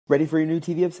Ready for your new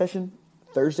TV obsession?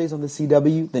 Thursdays on the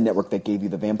CW, the network that gave you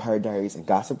The Vampire Diaries and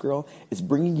Gossip Girl, is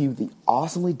bringing you the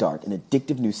awesomely dark and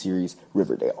addictive new series,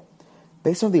 Riverdale.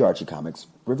 Based on the Archie comics,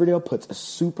 Riverdale puts a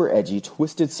super edgy,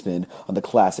 twisted spin on the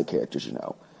classic characters you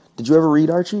know. Did you ever read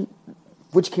Archie?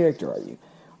 Which character are you?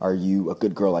 Are you a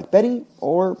good girl like Betty,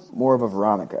 or more of a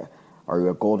Veronica? Are you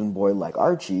a golden boy like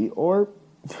Archie, or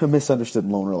a misunderstood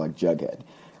loner like Jughead?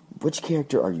 Which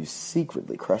character are you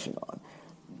secretly crushing on?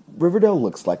 Riverdale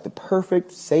looks like the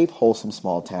perfect, safe, wholesome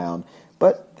small town,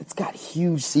 but it's got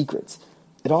huge secrets.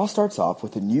 It all starts off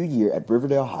with a new year at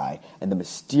Riverdale High and the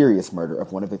mysterious murder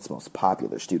of one of its most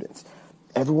popular students.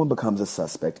 Everyone becomes a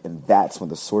suspect, and that's when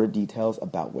the sordid details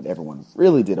about what everyone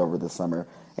really did over the summer,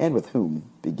 and with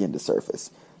whom, begin to surface.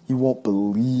 You won't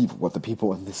believe what the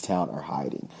people in this town are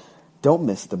hiding. Don't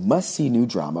miss the must-see new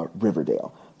drama,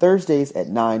 Riverdale, Thursdays at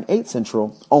 9, 8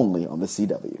 Central, only on the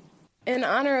CW. In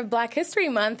honor of Black History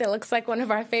Month, it looks like one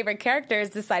of our favorite characters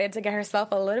decided to get herself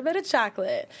a little bit of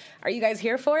chocolate. Are you guys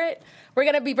here for it? We're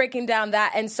going to be breaking down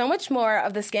that and so much more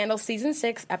of The Scandal Season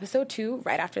 6, Episode 2,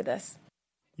 right after this.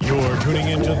 You're tuning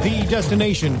into the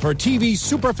destination for TV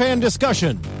superfan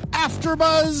discussion,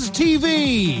 AfterBuzz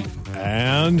TV.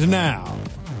 And now,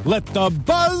 let the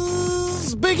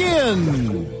buzz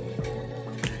begin.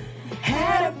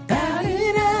 Had about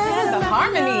it all. The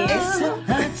harmony. It's so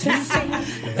hard to see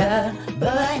the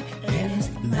boy is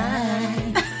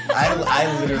mine. I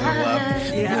literally love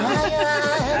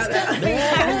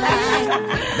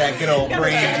that good old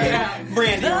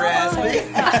Brandy raspy.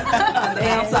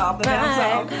 Dance off. We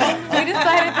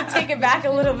decided to take it back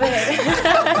a little bit.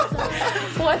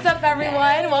 What's up,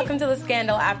 everyone? Welcome to the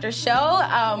Scandal After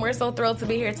Show. We're so thrilled to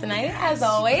be here tonight, as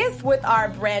always, with our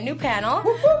brand new panel.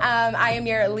 I am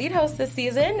your lead host this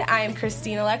season. I am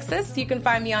Christine Alexis. You can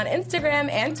find me on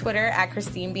Instagram and Twitter at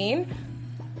Christine Bean.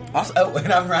 Also,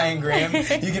 and I'm Ryan Graham.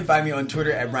 You can find me on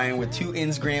Twitter at Ryan with 2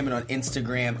 N's Graham and on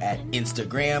Instagram at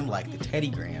Instagram, like the Teddy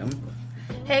Graham.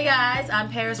 Hey guys, I'm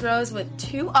Paris Rose with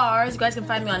 2 R's. You guys can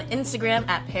find me on Instagram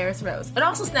at Paris Rose. And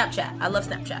also Snapchat. I love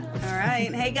Snapchat. All right.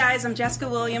 Hey guys, I'm Jessica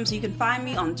Williams. You can find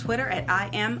me on Twitter at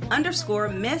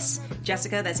IM_Miss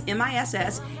Jessica, that's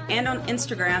MISS, and on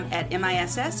Instagram at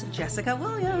MISS Jessica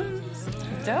Williams.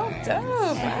 Dope.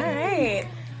 All right.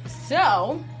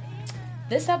 So,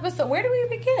 this episode, where do we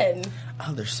begin?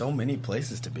 Oh, there's so many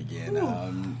places to begin.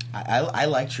 I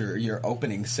liked your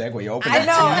opening segue. I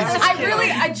know.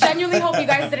 I genuinely hope you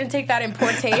guys didn't take that in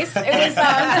poor taste. It was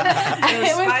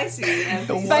spicy.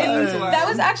 That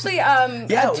was actually a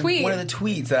tweet. One of the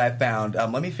tweets that I found.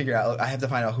 Let me figure out. I have to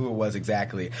find out who it was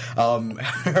exactly. It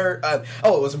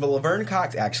was Laverne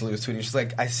Cox. Actually, was tweeting. She's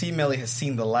like, "I see Melly has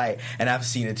seen the light, and I've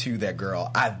seen it too. That girl,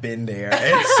 I've been there."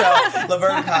 And so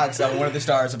Laverne Cox, one of the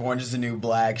stars of Orange Is the New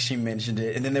Black, she mentioned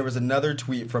it, and then there was another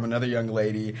tweet from another young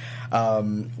lady.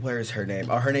 Where is her name?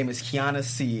 Her name is Kiana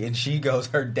C. And she goes,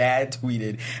 her dad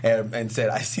tweeted and said,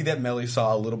 "I see that Melly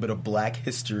saw a little bit of Black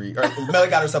history, or Melly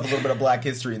got herself a little bit of Black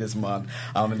history this month."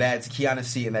 And that's Kiana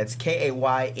C. And that's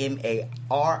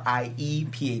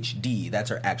KAYMARIEPHD. That's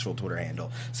her actual Twitter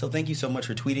handle. So thank you so much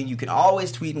for tweeting. You can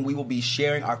always tweet, and we will be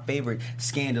sharing our favorite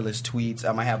scandalous tweets.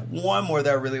 I have one more that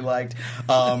I really liked.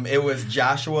 It was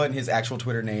Joshua, and his actual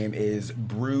Twitter name is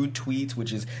Brood Tweets,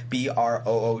 which is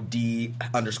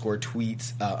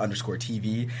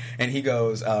BROOD_tweets_TV. And he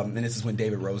goes, and this is when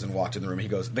David Rosen walked in the room, he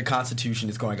goes, "The Constitution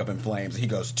is going up in flames." And he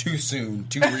goes, "Too soon,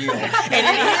 too real." And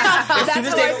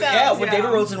when David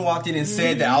Rosen walked in and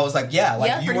said that, I was like, you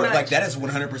were like, that is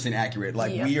 100% accurate.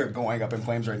 We are going up in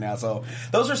flames right now. So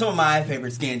those are some of my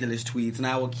favorite scandalous tweets, and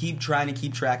I will keep trying to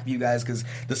keep track of you guys, because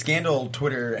the Scandal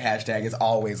Twitter hashtag is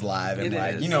always live, and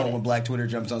when Black Twitter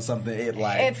jumps on something,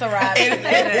 it's a wrap.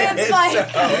 It's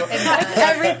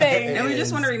everything. And we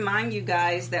just want to remind you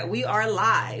guys that we are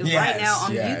live right now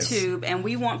on YouTube, and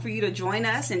we want for you to join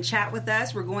us and chat with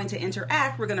us. We're going to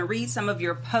interact. We're going to read some of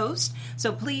your posts.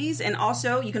 So please, and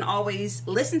also you can always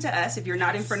listen to us if you're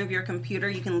not in front of your computer.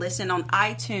 You can listen on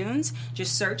iTunes.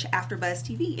 Just search AfterBuzz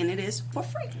TV, and it is for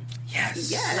free.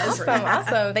 Yes.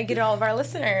 Awesome. Thank you to all of our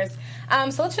listeners.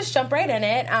 So let's just jump right in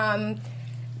it.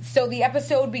 So the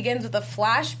episode begins with a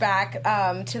flashback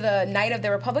to the night of the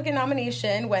Republican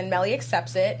nomination when Melly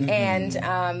accepts it,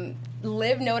 and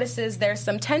Liv notices there's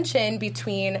some tension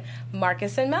between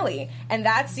Marcus and Melly, and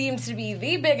that seems to be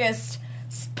the biggest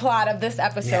plot of this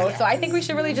episode. So I think we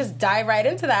should really just dive right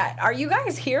into that. Are you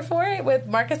guys here for it with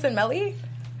Marcus and Melly?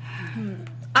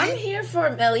 I'm here for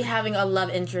Melly having a love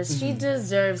interest. She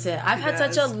deserves it. I've had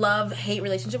such a love-hate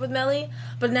relationship with Melly,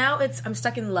 but now I'm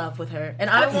stuck in love with her. And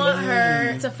I want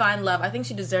her to find love. I think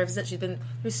she deserves it. She's been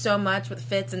through so much with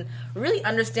Fitz and really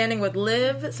understanding with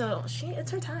Liv, so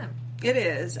it's her time. It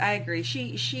is. I agree.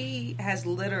 She has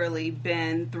literally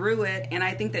been through it, and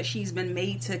I think that she's been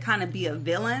made to kind of be a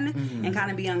villain and kind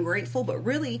of be ungrateful, but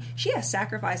really she has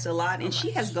sacrificed a lot, and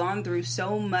she has gone through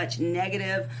so much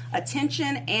negative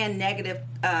attention and negative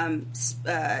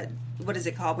what is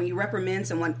it called when you reprimand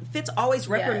someone? Fitz always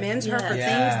reprimands her for things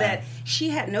that she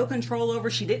had no control over,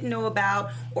 she didn't know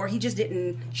about, or she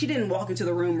didn't walk into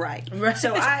the room right.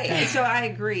 So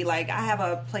I agree. Like, I have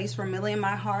a place for Millie in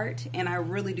my heart, and I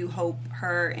really do hope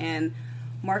her and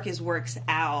Marcus works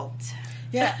out.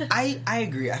 Yeah, I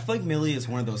agree. I feel like Millie is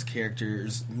one of those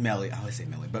characters. I always say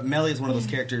Millie, but Millie is one of those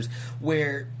characters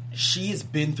where she has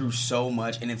been through so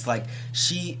much, and it's like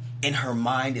she, in her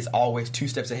mind, is always 2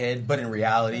 steps ahead, but in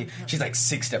reality, she's like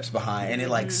 6 steps behind, and it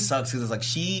like sucks because it's like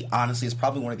she honestly is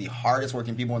probably one of the hardest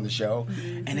working people on the show,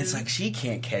 and it's like she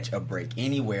can't catch a break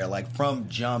anywhere. Like, from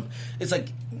jump, it's like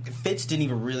Fitz didn't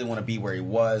even really want to be where he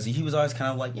was. He was always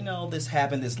kind of like, this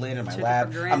happened, this landed in my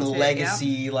lap, I'm a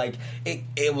legacy. Like,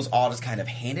 it was all just kind of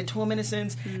handed to him in a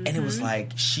sense, and it was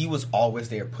like she was always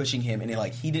there pushing him, and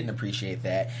he didn't appreciate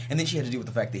that, and then she had to deal with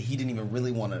the fact that he didn't even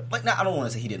really want to, like, I don't want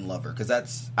to say he didn't love her, because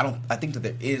I think that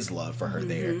there is love for her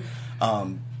there,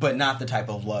 but not the type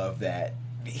of love that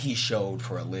he showed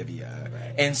for Olivia.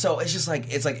 Right. And so it's just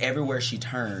like, it's like everywhere she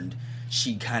turned,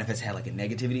 she kind of has had like a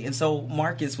negativity, and so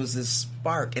Marcus was this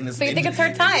spark and this. So you think it's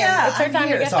her time? Yeah, it's her time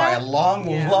to get Sorry, that? a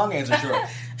long answer short.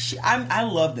 I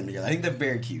love them together. I think they're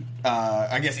very cute.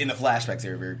 I guess in the flashbacks they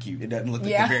were very cute. It doesn't look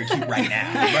like they're very cute right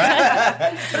now,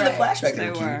 but in the flashbacks they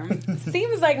were cute.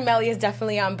 Seems like Mellie is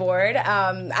definitely on board.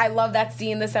 I love that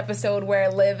scene this episode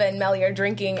where Liv and Mellie are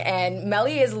drinking, and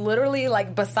Mellie is literally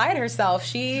like beside herself.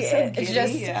 She is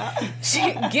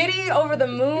she giddy over the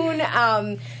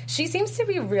moon. She seems to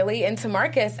be really into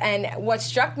Marcus, and what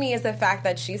struck me is the fact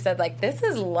that she said, like, this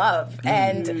is love.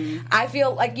 And I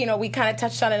feel like, we kind of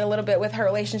touched on it a little bit with her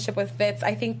relationship with Fitz.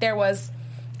 I think there was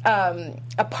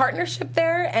a partnership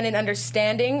there and an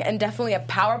understanding and definitely a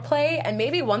power play, and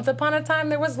maybe once upon a time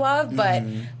there was love, but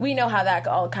we know how that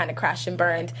all kind of crashed and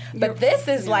burned. But this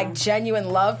is like genuine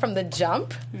love from the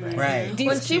jump. Right.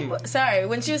 When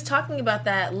she was talking about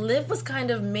that, Liv was kind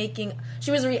of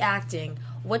she was reacting.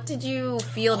 What did you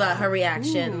feel about her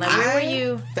reaction? Like, where were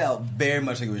you? Felt very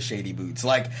much like it was Shady Boots.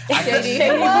 Like,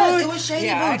 it was Shady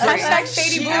Boots. Hashtag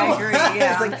Shady Boots. I agree.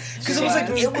 Yeah. Because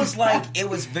it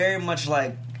was very much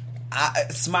like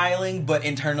smiling but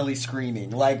internally screaming.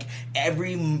 Like,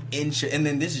 every inch, and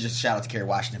then this is just shout out to Kerry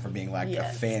Washington for being like a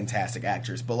fantastic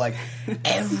actress. But like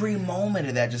every moment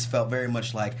of that just felt very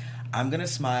much like, I'm going to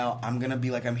smile. I'm going to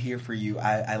be like, I'm here for you.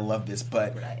 I love this.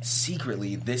 But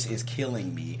secretly, this is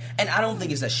killing me. And I don't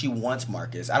think it's that she wants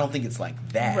Marcus. I don't think it's like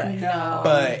that. Right. No.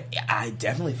 But I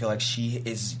definitely feel like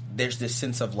there's this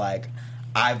sense of like,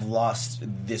 I've lost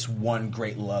this one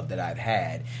great love that I've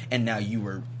had. And now you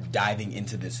were diving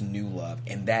into this new love,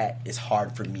 and that is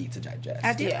hard for me to digest.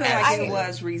 I did feel like it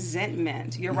was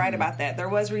resentment. You're right about that. There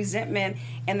was resentment,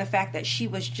 and the fact that she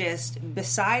was just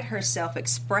beside herself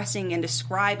expressing and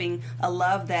describing a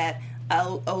love that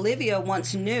Olivia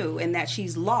once knew and that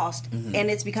she's lost, and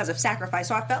it's because of sacrifice.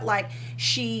 So I felt like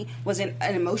she was in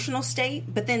an emotional state,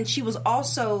 but then she was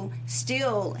also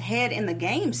still head in the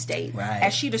game state. Right.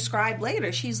 As she described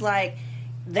later, she's like,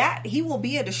 that he will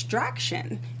be a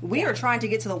distraction. We are trying to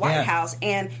get to the White House,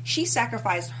 and she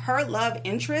sacrificed her love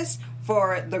interest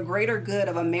for the greater good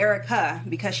of America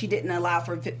because she didn't allow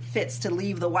for Fitz to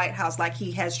leave the White House like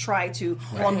he has tried to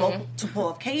on multiple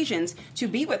occasions to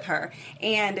be with her.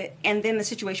 And then the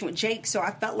situation with Jake. So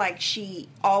I felt like she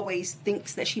always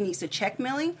thinks that she needs to check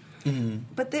Millie.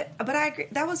 But I agree.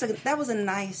 That was a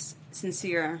nice,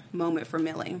 sincere moment for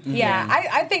Millie. Yeah,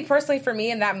 I think personally for me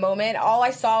in that moment, all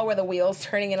I saw were the wheels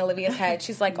turning in Olivia's head.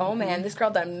 She's like, oh man, this girl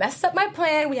done messed up my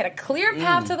plan. We had a clear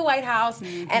path to the White House.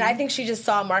 And I think she just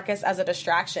saw Marcus as a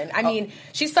distraction. I mean,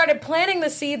 she started planting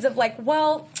the seeds of like,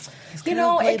 well,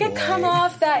 it could come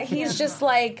off that he's just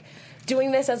like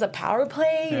doing this as a power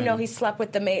play. He slept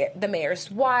with the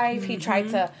mayor's wife. He tried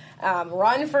to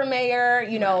run for mayor.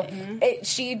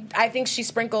 I think she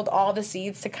sprinkled all the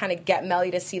seeds to kind of get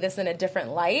Mellie to see this in a different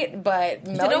light, but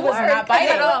Mellie was not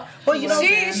biting at all. But you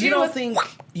don't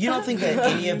think that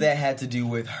any of that had to do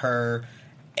with her?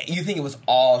 You think it was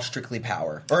all strictly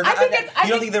power, or you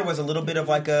don't think there was a little bit of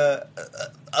like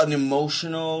an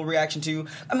emotional reaction to?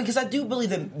 I mean, because I do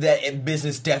believe that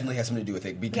business definitely has something to do with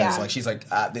it. Because like she's like,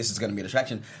 this is going to be a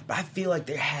distraction. But I feel like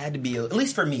there had to be, at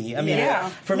least for me. I mean,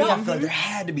 for me, I feel like there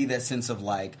had to be that sense of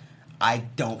like, I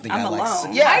don't think I'm alone.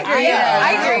 I agree.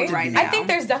 I agree. Right I think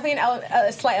there's definitely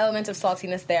a slight element of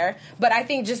saltiness there, but I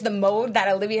think just the mode that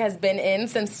Olivia has been in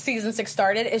since season 6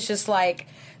 started is just like,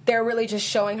 they're really just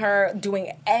showing her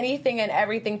doing anything and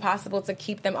everything possible to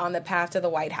keep them on the path to the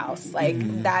White House.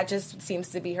 Like, that just seems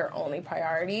to be her only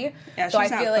priority. Yeah, so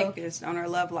she's I feel not like focused on her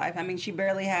love life. I mean, she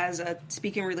barely has a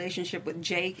speaking relationship with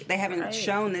Jake. They haven't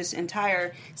shown this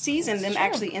entire season them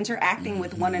actually interacting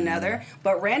with one another.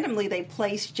 But randomly, they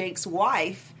placed Jake's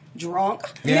wife drunk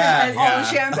on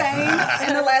champagne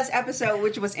in the last episode,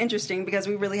 which was interesting because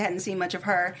we really hadn't seen much of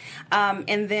her.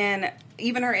 And then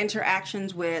even her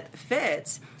interactions with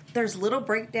Fitz, there's little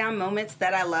breakdown moments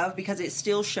that I love because it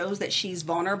still shows that she's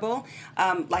vulnerable.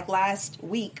 Like last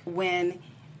week when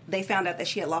they found out that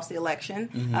she had lost the election.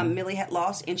 Millie had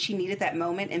lost, and she needed that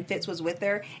moment, and Fitz was with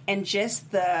her. And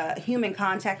just the human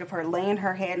contact of her laying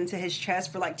her head into his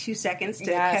chest for like 2 seconds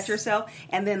to catch herself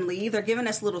and then leave. They're giving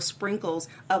us little sprinkles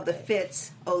of the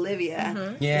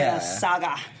Fitz-Olivia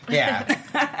saga. Yeah,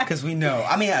 because we know.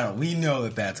 I mean, we know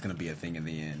that that's going to be a thing in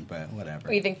the end, but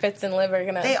whatever. You think Fitz and Liv are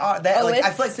going to... They are. That, like,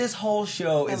 I feel like this whole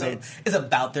show is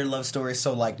about their love story,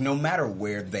 so, like, no matter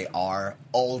where they are,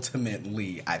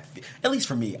 ultimately, at least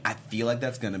for me, I feel like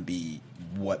that's going to be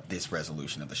what this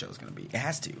resolution of the show is going to be. It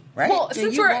has to, right? Well,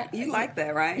 since you like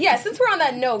that, right? Yeah, since we're on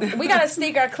that note, we got to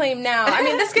stake our claim now. I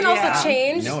mean, this can also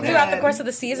change throughout the course of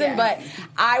the season, but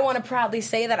I want to proudly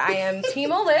say that I am Team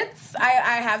Olitz.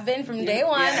 I have been from day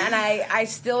one, and I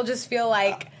still just feel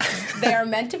like they are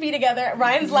meant to be together.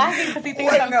 Ryan's laughing because he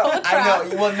thinks I'm full of crap. I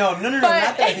know. Well, no, not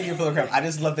that I think you're full of crap. I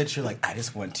just love that you're like, I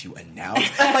just want to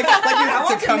announce. Like you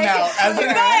have to come out as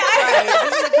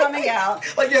this is coming out.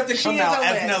 Like you have to come out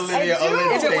as an Olivia Olitz.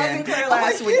 If it wasn't clear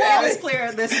last week, it was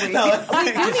clear this week.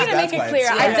 We do need to make it clear.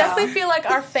 I definitely feel like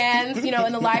our fans,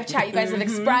 in the live chat, you guys have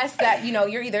expressed that,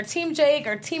 you're either Team Jake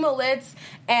or Team Olitz,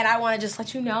 and I want to just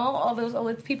let you know, all those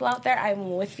Olitz people out there,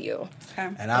 I'm with you. Okay.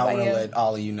 And I want to let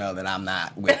all of you know that I'm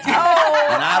not with you.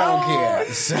 And I don't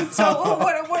care. So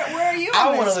where are you?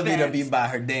 I want Olivia to be by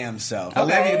her damn self. Okay.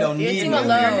 Olivia don't need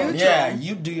me. Yeah,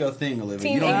 you do your thing, Olivia.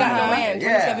 Team Ain't Got No Man,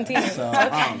 2017.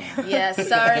 So, yes,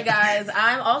 sorry guys.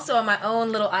 I'm also on my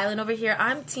own little island over here.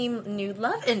 I'm Team New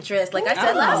Love Interest. Like I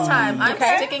said last time, I'm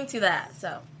sticking to that.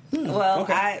 So. Well,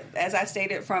 as I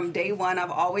stated from day one, I've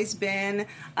always been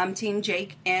Team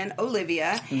Jake and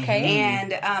Olivia. Okay.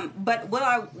 And but what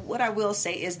I will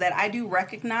say is that I do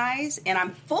recognize, and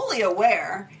I'm fully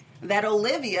aware that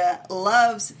Olivia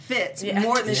loves Fitz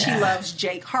more than she loves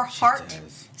Jake. Her heart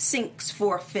sinks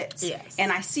for Fitz,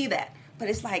 and I see that. But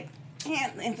it's like,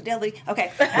 infidelity.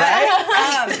 Okay.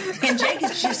 Right? And Jake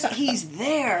is he's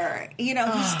there.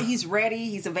 He's ready.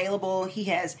 He's available. He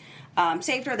has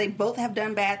saved her. They both have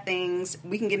done bad things.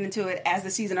 We can get into it as the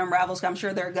season unravels. I'm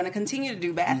sure they're going to continue to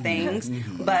do bad things.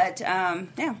 But,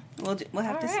 we'll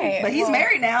have to see. But he's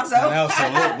married now, so. That's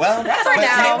for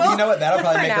now. You know what? That'll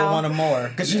probably make her want him more.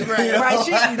 Because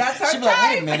that's her she'll be like,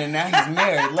 wait a minute, now he's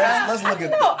married. Let's look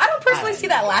at I don't personally see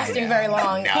that lasting very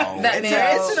long. No.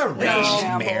 It's an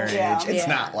arranged marriage. Yeah. It's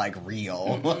not, like,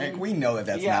 real. Like, we know that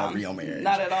that's not a real marriage.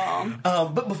 Not at all.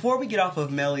 But before we get off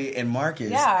of Mellie and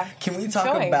Marcus, can we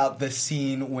talk about the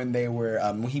scene when they were,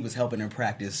 when he was helping her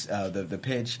practice the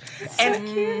pitch?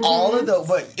 And all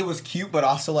of it was cute, but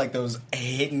also, like, those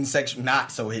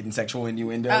not so hidden sexual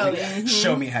innuendos.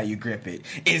 Show me how you grip it.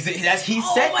 Is it that he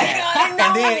said that?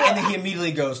 God, and then he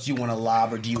immediately goes, do you want to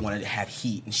lob or do you want to have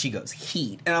heat? And she goes,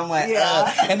 heat. And I'm like,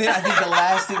 and then I think the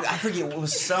last thing, I forget what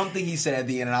was something he said at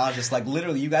the end, and I was just like,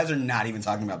 literally, you guys are not even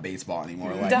talking about baseball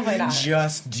anymore. Like, definitely not.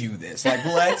 Just do this. Like,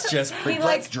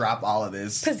 let's drop all of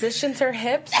this. Positions her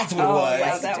hips. That's what it was.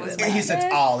 Yeah, that was he said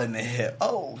it's all in the hip.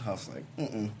 Oh, I was like,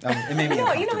 it made me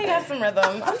he has some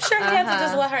rhythm. I'm sure he had to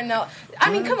just let her know.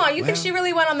 I mean, come on. You think she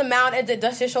really went on the mount and did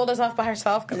dust his shoulders off by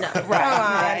herself? Come on.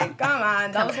 Come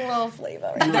on. That was a little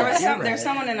flavor. There's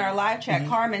someone in our live chat,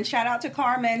 Carmen. Shout out to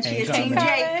Carmen. She is Team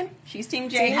Jake. She's Team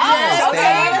Jake. Oh,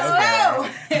 okay. Let's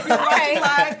go. If you're watching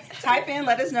live, type in.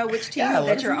 Let us know which team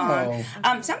that you're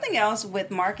on. Something else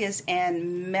with Marcus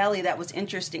and Mellie that was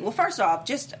interesting. Well, first off,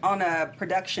 just on a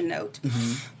production note,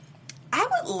 I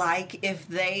would like if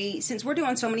they, since we're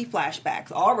doing so many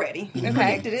flashbacks already, we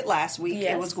predicted it last week,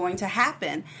 it was going to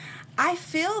happen. I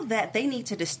feel that they need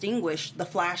to distinguish the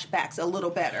flashbacks a little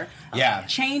better. Yeah.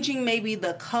 Changing maybe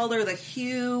the color, the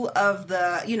hue of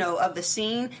the, of the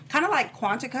scene. Kind of like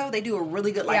Quantico. They do a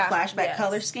really good flashback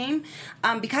color scheme.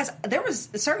 Because there was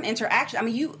a certain interaction. I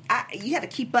mean, you had to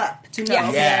keep up to know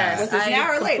was this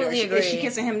now or later? Is she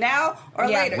kissing him now or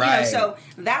later? Right. So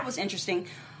that was interesting.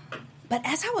 But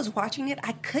as I was watching it,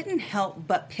 I couldn't help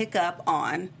but pick up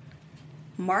on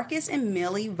Marcus and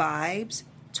Millie vibes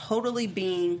totally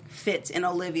being Fitz and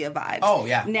Olivia vibes. Oh,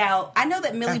 yeah. Now, I know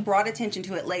that Millie brought attention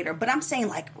to it later, but I'm saying,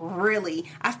 like, really,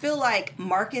 I feel like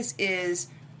Marcus is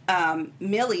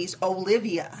Millie's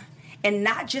Olivia. And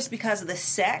not just because of the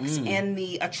sex and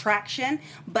the attraction,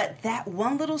 but that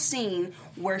one little scene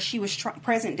where she was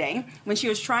present day, when she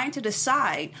was trying to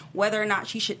decide whether or not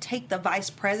she should take the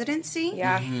vice presidency.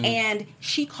 Yeah. And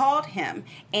she called him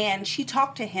and she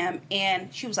talked to him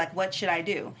and she was like, what should I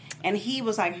do? And he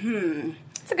was like, It's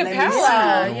a good let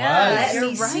parallel. Let You're me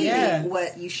right. see Yeah.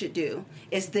 what you should do.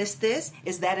 Is this?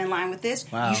 Is that in line with this?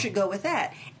 Wow. You should go with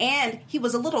that. And he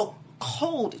was a little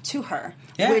cold to her,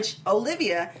 Yeah. which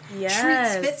Olivia Yes.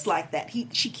 treats Fitz like that.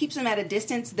 She keeps him at a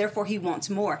distance, therefore he wants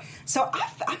more. So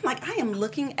I'm like, I am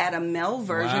looking at a male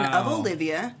version of Wow.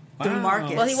 Olivia through Wow.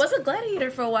 Marcus. Well, he was a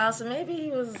gladiator for a while, so maybe he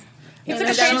was. He you took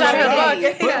know, a page out of her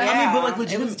book. But, I mean, but like it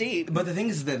legit, was deep. But the thing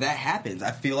is that happens.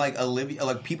 I feel like Olivia,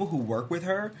 like people who work with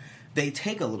her, they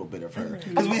take a little bit of her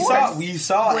because we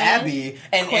saw Quinn. Abby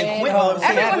and Quinn.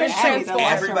 Everyone is transformed.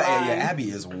 Everybody, Abby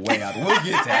is way out. We'll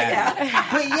get to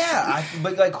Abby,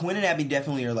 but like Quinn and Abby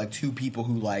definitely are like two people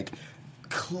who like.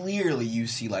 Clearly, you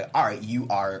see, like, all right, you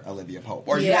are Olivia Pope,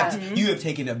 or you have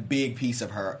taken a big piece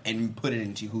of her and put it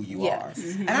into who you are.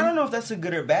 And I don't know if that's a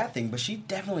good or bad thing, but she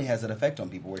definitely has that effect on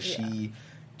people where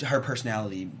her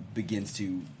personality begins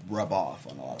to rub off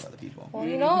on a lot of other people. Well,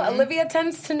 you know, Olivia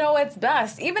tends to know what's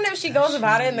best, even if she goes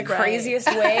about it in the craziest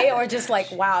way, or just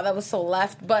like, wow, that was so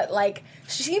left. But like,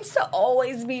 she seems to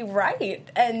always be right,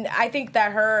 and I think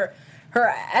that her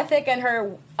ethic and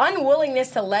her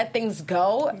unwillingness to let things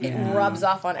go, it rubs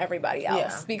off on everybody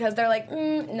else because they're like,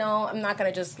 no, I'm not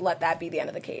going to just let that be the end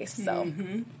of the case. So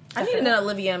I need an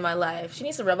Olivia in my life. She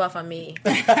needs to rub off on me.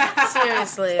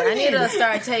 Seriously, I need to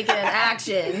start taking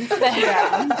action.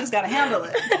 Just gotta handle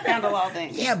it. Handle all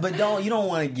things. Yeah, but you don't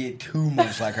want to get too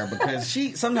much like her because she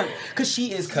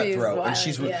is cutthroat and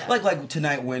she's like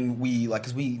tonight when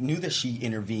because we knew that she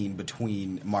intervened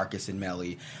between Marcus and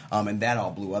Mellie, and that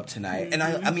all blew up tonight. And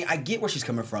I mean I get where she's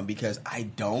coming from because I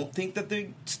don't think that the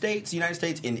United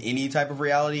States, in any type of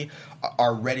reality,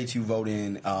 are ready to vote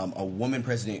in a woman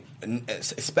president,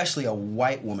 especially a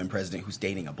white woman president who's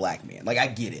dating a black man. Like, I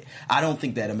get it. I don't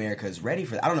think that America is ready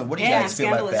for that. I don't know. What do you guys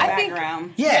feel about that?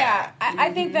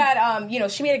 I think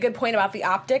that she made a good point about the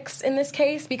optics in this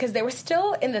case because they were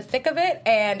still in the thick of it,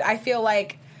 and I feel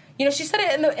like she said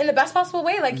it in the best possible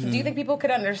way. Like, do you think people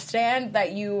could understand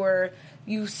that you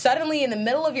suddenly in the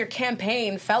middle of your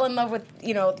campaign fell in love with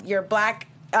your black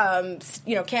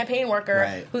campaign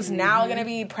worker who's now going to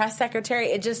be press secretary?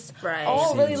 It just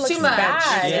all really looks too much.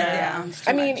 bad.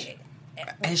 I mean,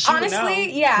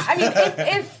 honestly, I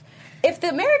mean, if the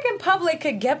American public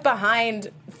could get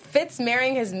behind Fitz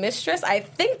marrying his mistress, I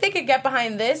think they could get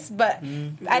behind this, but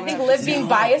I think Liv being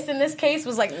biased in this case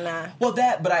was like, nah. Well,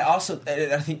 but I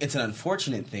think it's an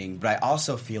unfortunate thing, but I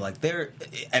also feel like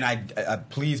I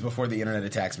please, before the internet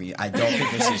attacks me, I don't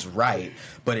think this is right,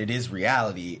 but it is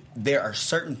reality. There are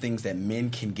certain things that men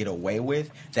can get away with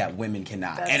that women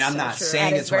cannot. And I'm not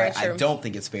saying it's right. I don't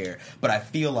think it's fair, but I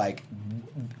feel like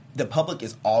the public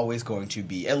is always going to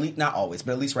be, at least not always,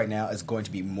 but at least right now, is going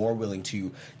to be more willing to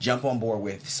jump on board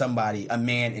with a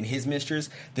man and his mistress,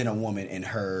 than a woman and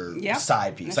her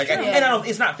side piece. Like, and I don't.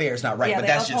 It's not fair. It's not right. But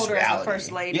that's just reality. As the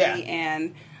first lady,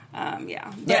 and.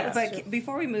 But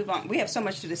before we move on, we have so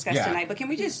much to discuss tonight. But can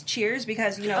we just cheers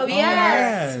because we have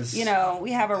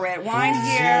a red wine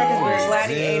here because we're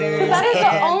gladiators. That is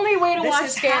the only way to watch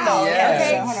Scandal.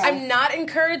 Okay, So, I'm not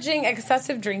encouraging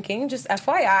excessive drinking. Just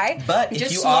FYI. But if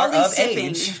just you are of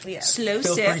sipping, age, slow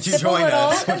feel sip, free to join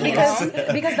us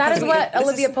because that is what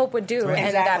Olivia Pope would do,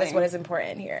 and that is what is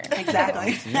important here.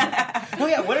 Exactly.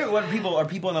 What are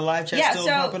people in the live chat still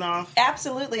popping off?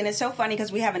 Absolutely, and it's so funny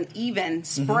because we have an even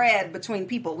spread between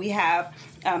people. We have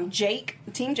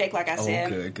Team Jake, like I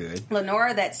said. Good.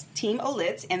 Lenora, that's Team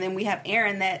Olitz, and then we have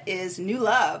Aaron, that is New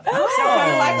Love. So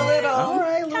kind of like a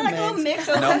little mix.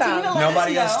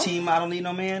 Nobody else Team I don't need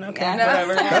no man. Okay,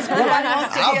 whatever. That's cool.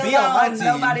 I'll be on my team.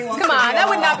 Nobody wants Come to on, be that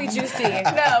alone. would not be juicy.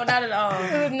 No, not at all.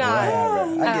 It would not.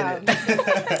 I get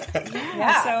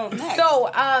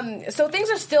it. So things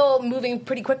are still moving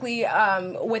pretty quickly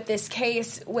with this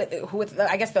case, with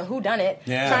I guess the whodunit,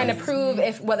 trying to prove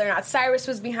whether or not Cyrus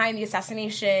was behind the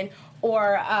assassination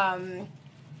or Nelson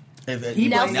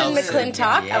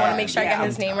McClintock. I want to make sure I get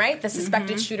his name right. The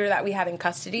suspected shooter that we have in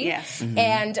custody. Yes.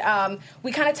 And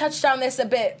we kind of touched on this a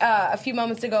bit a few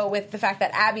moments ago with the fact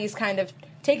that Abby's kind of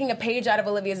taking a page out of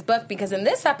Olivia's book, because in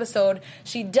this episode,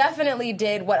 she definitely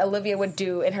did what Olivia would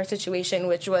do in her situation,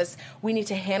 which was, we need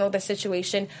to handle the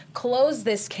situation, close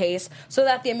this case, so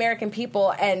that the American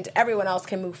people and everyone else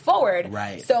can move forward.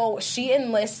 Right. So she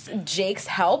enlists Jake's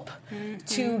help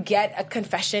to get a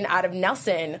confession out of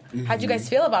Nelson. How'd you guys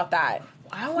feel about that?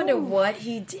 I wonder what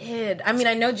he did. I mean,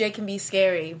 I know Jake can be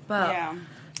scary, but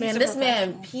man, this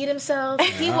man peed himself.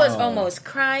 He was almost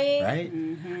crying. Right?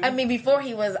 I mean, before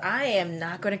he was, I am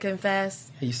not going to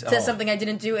confess to something I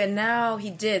didn't do, and now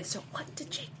he did. So what did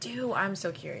Jake do? I'm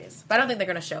so curious. But I don't think they're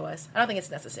going to show us. I don't think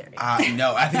it's necessary.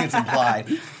 No, I think it's implied.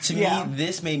 To me,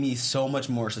 this made me so much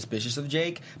more suspicious of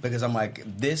Jake because I'm like,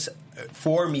 this,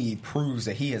 for me, proves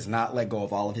that he has not let go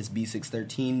of all of his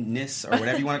B613-ness or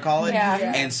whatever you want to call it.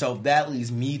 And so that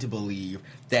leads me to believe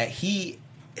that he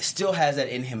still has that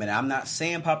in him, and I'm not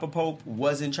saying Papa Pope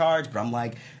was in charge, but I'm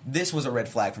like, this was a red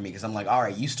flag for me because I'm like, all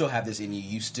right, you still have this in you.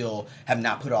 You still have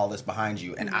not put all this behind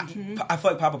you, and I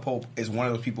feel like Papa Pope is one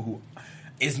of those people who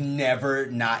is never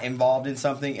not involved in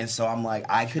something, and so I'm like,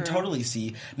 I could totally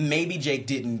see maybe Jake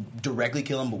didn't directly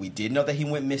kill him, but we did know that he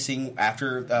went missing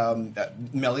after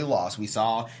Melly lost. We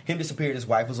saw him disappear and his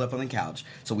wife was left on the couch,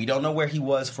 so we don't know where he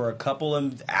was for a couple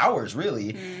of hours,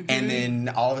 really, and then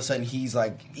all of a sudden he's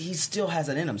like, he still has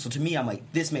it in him. So to me, I'm like,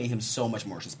 this made him so much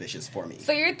more suspicious for me.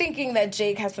 So you're thinking that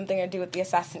Jake has something to do with the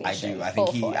assassination? I do.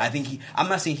 I think he. I'm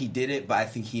not saying he did it, but I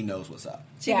think he knows what's up.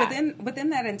 See, within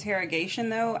that interrogation,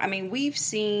 though, I mean, we've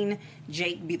seen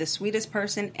Jake be the sweetest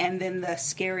person and then the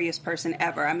scariest person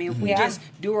ever. I mean, if we just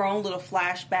do our own little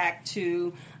flashback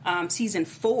to season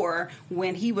 4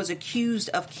 when he was accused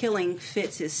of killing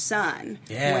Fitz's son.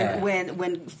 Yeah.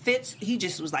 When Fitz, he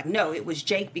just was like, no, it was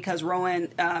Jake because Rowan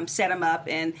set him up,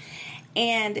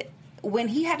 and when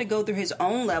he had to go through his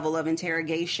own level of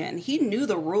interrogation, he knew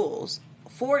the rules.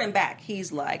 Forward and back,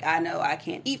 he's like, I know I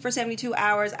can't eat for 72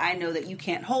 hours. I know that you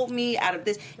can't hold me out of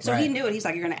this. So he knew it. He's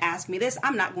like, you're going to ask me this.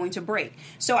 I'm not going to break.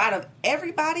 So out of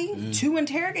everybody to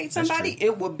interrogate somebody,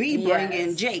 it would be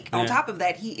bringing Jake. On top of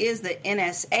that, he is the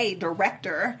NSA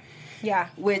director. Yeah.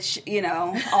 Which, you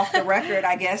know, off the record,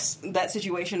 I guess that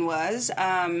situation was.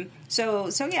 So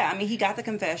yeah, I mean, he got the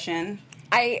confession.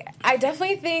 I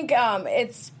definitely think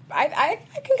it's... I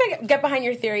can get behind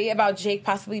your theory about Jake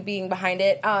possibly being behind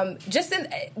it. Just in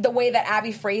the way that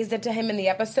Abby phrased it to him in the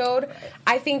episode,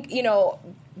 I think, you know,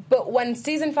 but when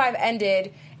season 5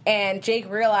 ended and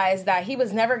Jake realized that he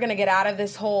was never going to get out of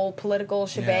this whole political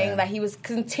shebang, that he was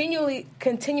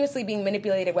continuously being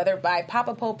manipulated, whether by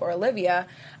Papa Pope or Olivia,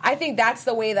 I think that's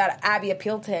the way that Abby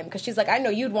appealed to him, because she's like, I know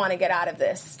you'd want to get out of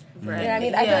this. Right. You know what I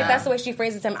mean? I feel like that's the way she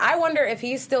phrases him. I wonder if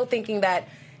he's still thinking that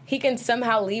he can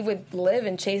somehow leave with Liv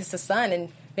and chase the son, and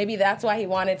maybe that's why he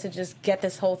wanted to just get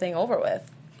this whole thing over with.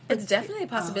 It's definitely a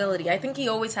possibility. I think he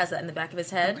always has that in the back of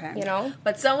his head. Okay. You know?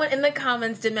 But someone in the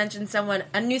comments did mention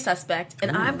a new suspect,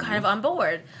 and I'm kind of on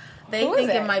board. They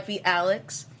think it might be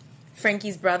Alex,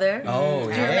 Frankie's brother. Oh,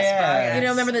 yeah. You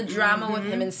know, remember the drama with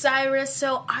him and Cyrus?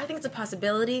 So I think it's a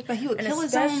possibility. But he would kill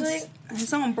his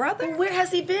own brother? Well, where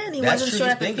has he been? He That's wasn't true. shown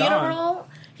He's at the been funeral. gone.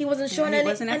 He wasn't shown any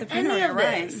of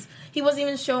this. He wasn't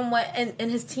even shown what in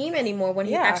his team anymore when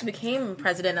he actually became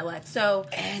president-elect. So,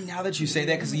 and now that you say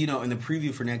that, because, you know, in the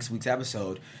preview for next week's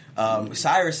episode,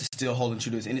 Cyrus is still holding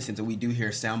true to his innocence, and we do hear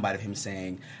a soundbite of him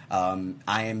saying,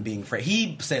 I am being framed.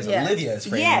 He says Olivia is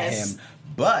framing him.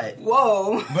 But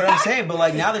but I'm saying, but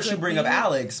like now that you bring up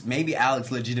Alex, maybe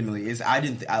Alex legitimately is.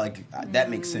 That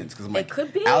makes sense because I'm like, it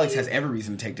could be. Alex has every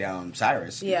reason to take down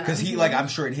Cyrus. Yeah, because he I'm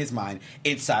sure in his mind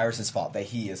it's Cyrus's fault that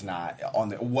he is not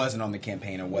wasn't on the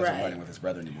campaign or wasn't running with his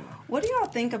brother anymore. What do y'all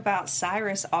think about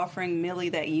Cyrus offering Millie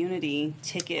that Unity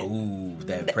ticket? Ooh,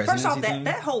 that presidency First off, thing?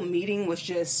 that whole meeting was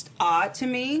just odd to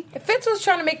me. Fitz was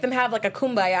trying to make them have like a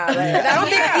kumbaya. Right? I don't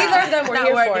think either of them were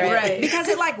here for it. Right. Because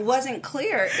it wasn't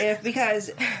clear because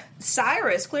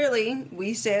Cyrus, clearly,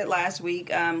 we said last week,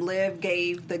 Liv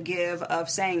gave the give of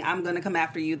saying, I'm going to come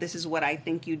after you. This is what I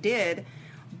think you did.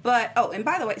 But, and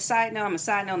by the way, side note on the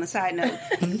side note,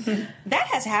 that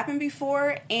has happened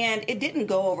before, and it didn't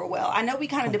go over well. I know we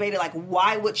kind of debated,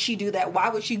 why would she do that? Why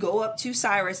would she go up to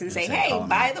Cyrus and say, hey,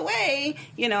 by the way,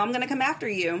 I'm going to come after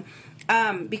you?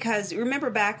 Because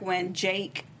remember back when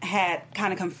Jake had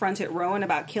kind of confronted Rowan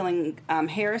about killing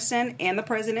Harrison and the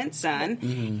president's son,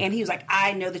 and he was like,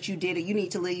 I know that you did it. You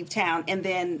need to leave town. And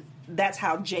then that's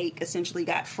how Jake essentially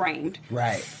got framed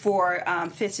for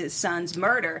Fitz's son's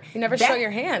murder. You never show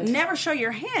your hand. Never show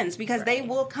your hands because they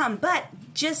will come. But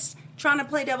just trying to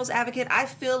play devil's advocate, I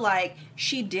feel like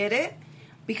she did it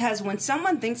because when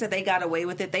someone thinks that they got away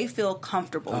with it, they feel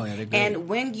comfortable. Oh, yeah, and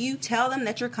when you tell them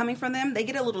that you're coming from them, they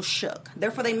get a little shook.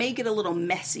 Therefore, they may get a little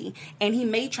messy. And he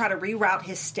may try to reroute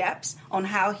his steps on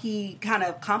how he kind of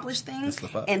accomplished things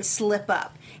and slip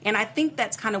up. And I think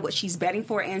that's kind of what she's betting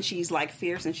for. And she's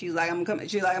fierce, and she's like, I'm coming.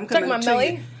 She's like, I'm coming. Talking about to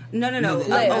Millie? you. No.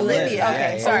 Olivia.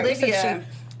 Okay,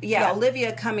 sorry.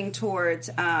 Olivia coming towards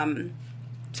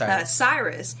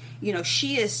Cyrus,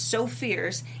 she is so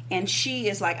fierce, and she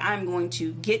is like, I'm going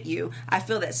to get you. I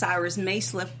feel that Cyrus may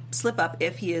slip up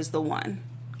if he is the one.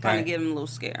 Kind of get him a little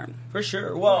scared. For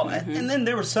sure. Well, and then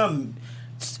there was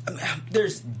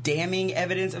there's damning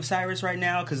evidence of Cyrus right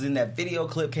now, because then that video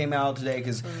clip came out today,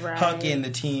 because Huck and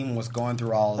the team was going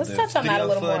through all of the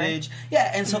video footage.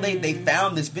 Yeah, and so they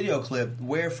found this video clip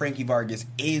where Frankie Vargas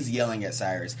is yelling at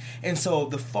Cyrus. And so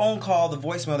the phone call, the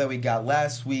voicemail that we got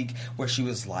last week, where she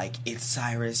was like, it's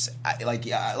Cyrus, I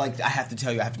have to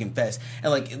tell you, I have to confess.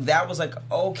 And that was like,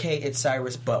 okay, it's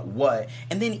Cyrus, but what?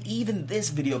 And then even this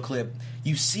video clip,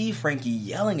 you see Frankie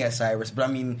yelling at Cyrus, but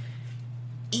I mean,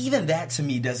 even that to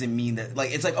me doesn't mean that,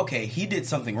 it's like, okay, he did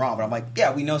something wrong, but I'm like,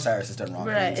 yeah, we know Cyrus has done wrong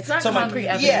things. It's not concrete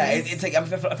evidence. Yeah, it's like, I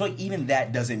feel like even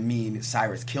that doesn't mean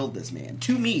Cyrus killed this man.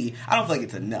 To me, I don't feel like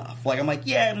it's enough. I'm like,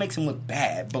 yeah, it makes him look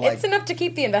bad, but it's enough to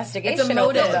keep the investigation. It's a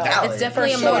motive. It's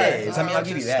definitely a motive. I mean, I'll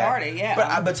give you that. Started,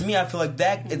 yeah. But to me, I feel like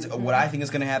that is what I think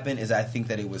is going to happen. Is I think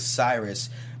that it was Cyrus.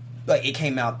 It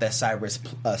came out that Cyrus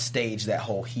staged that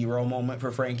whole hero moment for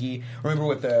Frankie. Remember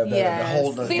with the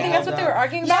whole... So you think that's what they were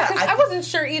arguing about? Because I wasn't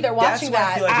sure either watching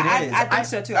that. I feel like it is. I think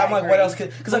so too. I'm like, what else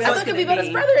could... Because I thought it could be about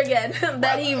his brother again.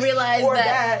 That he realized or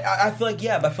that... I feel like,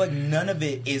 but I feel like none of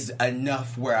it is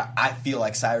enough where I feel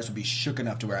like Cyrus would be shook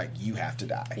enough to where, you have to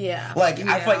die. Yeah. I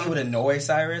feel like it would annoy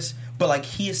Cyrus, but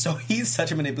he's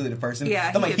such a manipulative person.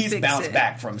 Yeah, he's bounced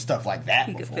back from stuff like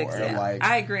that before.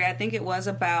 I agree. I think it was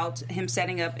about him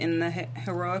setting up in the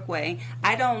heroic way.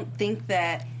 I don't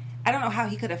know how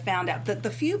he could have found out.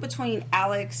 The feud between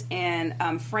Alex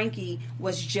and Frankie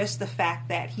was just the fact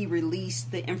that he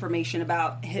released the information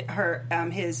about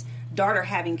his daughter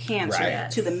having cancer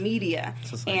to the media.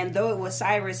 And though it was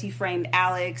Cyrus, he framed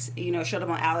Alex, showed him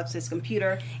on Alex's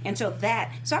computer. And so I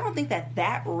don't think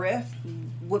that riff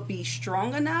would be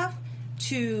strong enough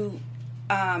to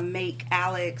make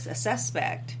Alex a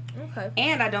suspect. Okay.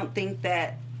 And I don't think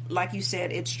that, like you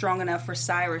said, it's strong enough for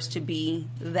Cyrus to be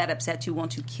that upset to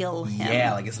want to kill him.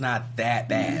 Yeah, it's not that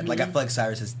bad. I feel like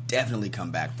Cyrus has definitely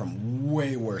come back from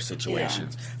way worse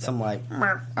situations. Yeah. So I'm like,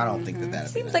 I don't think that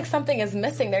seems like something is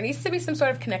missing. There needs to be some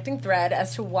sort of connecting thread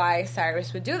as to why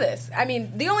Cyrus would do this. I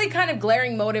mean, the only kind of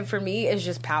glaring motive for me is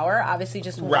just power. Obviously,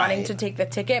 just wanting to take the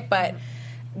ticket, but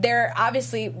there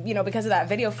obviously, because of that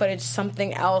video footage,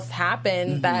 something else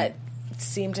happened that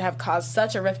seemed to have caused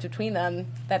such a rift between them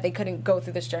that they couldn't go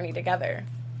through this journey together.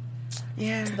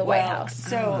 To the White House.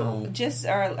 So, just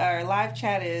our live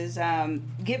chat is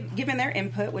giving their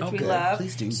input, which we love.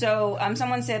 Please do. So,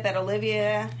 someone said that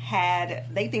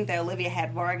they think that Olivia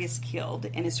had Vargas killed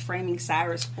and is framing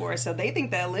Cyrus for it. So, they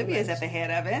think that Olivia is at the head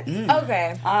of it.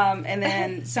 Okay. And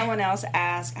then someone else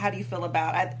asked, how do you feel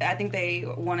about, I think they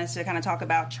want us to kind of talk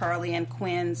about Charlie and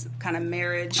Quinn's kind of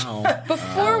marriage.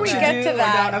 Before we get to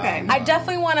that, I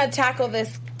definitely want to tackle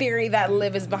this theory that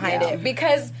Liv is behind it.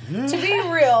 Because, to be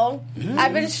real,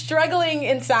 I've been struggling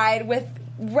inside with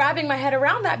wrapping my head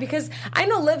around that, because I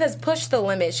know Liv has pushed the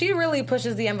limit. She really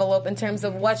pushes the envelope in terms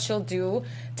of what she'll do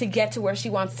to get to where she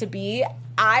wants to be.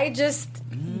 I just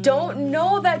don't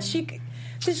know that she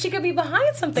could be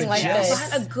behind something like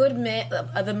this. A good man,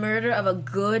 the murder of a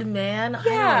good man.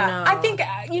 Yeah, I don't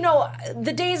know. I think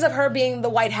the days of her being the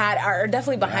white hat are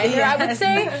definitely behind her. I would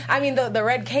say. I mean, the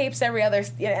red capes every other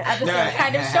episode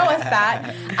kind of show us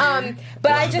that.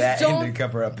 But I just don't. To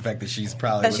cover up the fact that she's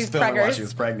probably was filming while she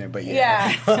was pregnant. But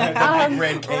yeah.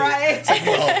 Red cape.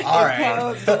 Right. All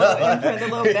right. The little imprint, the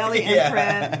little belly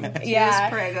imprint. Yeah.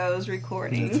 Prego's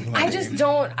recording. I just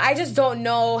don't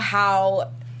know how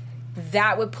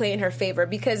that would play in her favor,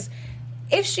 because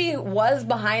if she was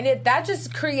behind it, that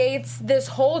just creates this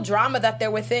whole drama that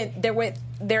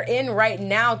they're in right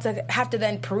now, to have to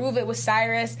then prove it was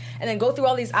Cyrus and then go through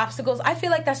all these obstacles. I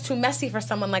feel like that's too messy for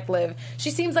someone like Liv.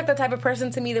 She seems like the type of person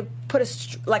to me to put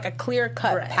a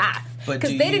clear-cut path. Because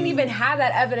they didn't even have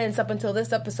that evidence up until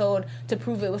this episode to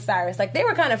prove it was Cyrus. They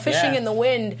were kind of fishing in the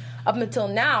wind up until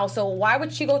now, so why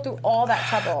would she go through all that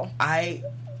trouble? I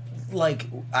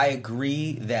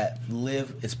agree that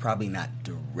Liv is probably not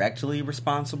directly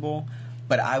responsible,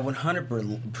 but I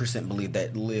 100% believe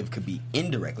that Liv could be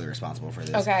indirectly responsible for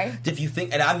this. Okay. If you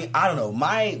think, and I mean, I don't know,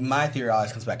 my theory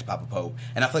always comes back to Papa Pope,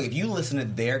 and I feel like if you listen to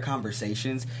their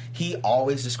conversations, he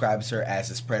always describes her as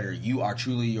this predator. You are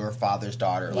truly your father's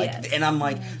daughter. And I'm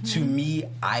like, to me,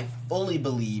 I fully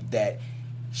believe that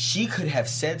she could have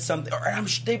said something, or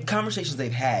conversations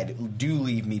they've had do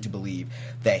lead me to believe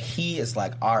that he is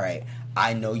like, all right,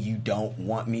 I know you don't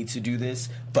want me to do this,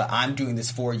 but I'm doing this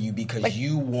for you because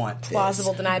you want this.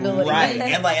 Plausible deniability. Right.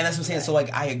 and that's what I'm saying. So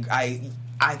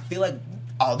I feel like,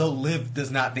 although Liv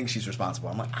does not think she's responsible,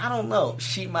 I'm like, I don't know.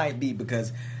 She might be,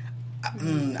 because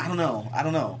I don't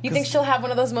know. You think she'll have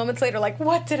one of those moments later, like,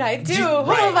 what did I do?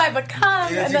 Who right. have I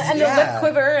become? And the lip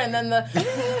quiver, and then the...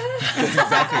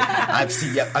 Exactly. I've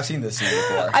seen this scene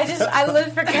before. I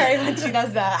live for Carrie when she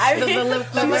does that. I mean, the lip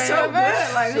quiver. She's so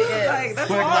good. Like, that's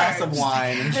With a hard. glass of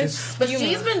wine. And But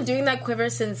she's been doing that quiver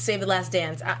since Save the Last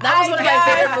Dance. That was one of my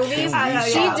favorite movies.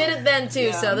 She did it then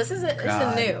too, so this isn't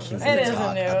new. It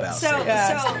isn't new.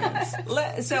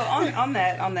 So on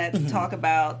that talk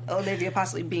about Olivia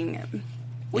possibly being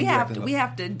we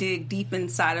have to dig deep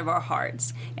inside of our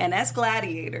hearts, and as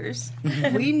gladiators,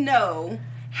 we know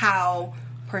how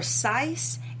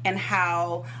precise and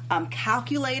how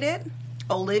calculated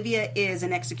Olivia is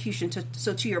in execution.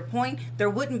 So to your point, there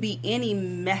wouldn't be any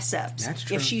mess ups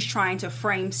if she's trying to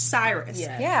frame Cyrus.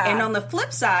 Yeah. And on the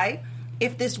flip side,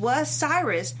 if this was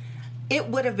Cyrus, it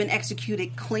would have been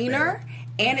executed cleaner.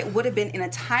 And it would have been in a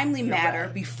timely manner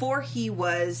before he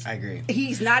was. I agree.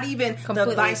 He's not even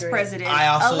the vice president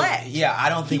elect. Yeah, I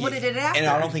don't think he would have did it after. And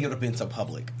I don't think it would have been so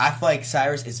public. I feel like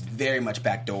Cyrus is very much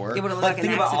backdoor. It would have like like think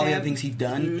an about all the accident. other things he's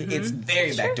done. It's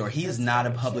very backdoor. He is not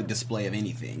a public display of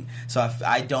anything. So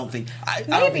I don't think. I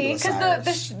don't think it was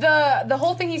Cyrus. the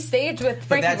whole thing he staged with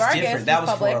Frankie but that's Vargas different. That was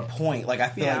public. for a point. Like I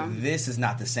feel like this is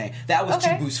not the same. That was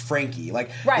to boost Frankie.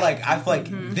 Like I feel like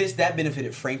that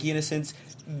benefited Frankie in a sense.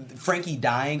 Frankie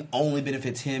dying only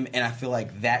benefits him, and I feel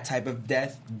like that type of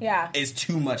death is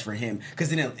too much for him because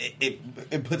then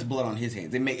it puts blood on his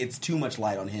hands. It's too much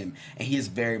light on him, and he is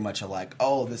very much like,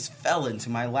 oh, this fell into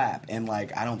my lap, and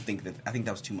like I think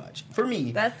that was too much for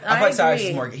me. I feel like Cyrus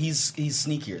is more he's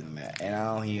sneakier than that, and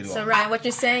I don't think So Ryan, what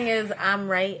you're saying is I'm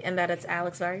right and that it's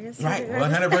Alex Vargas, right?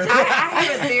 100%. I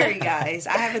have a theory, guys.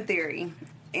 I have a theory,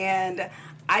 and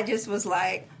I just was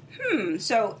like.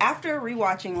 So after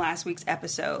rewatching last week's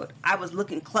episode, I was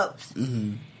looking close.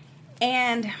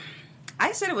 And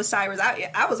I said it was Cyrus.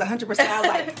 I was 100%. I was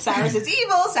like, Cyrus is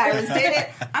evil. Cyrus did it.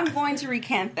 I'm going to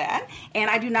recant that. And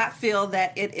I do not feel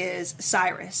that it is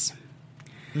Cyrus.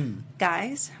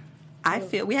 Guys, I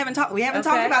feel we haven't talked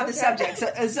about the subject,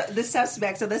 the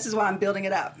suspect, so this is why I'm building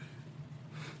it up.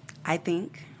 I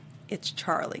think it's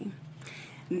Charlie.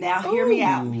 Now, hear me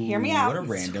out. What a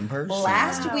random person.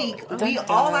 Last week, we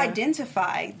all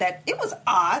identified that it was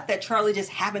odd that Charlie just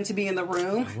happened to be in the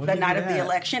room the night of the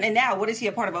election. And now, what is he,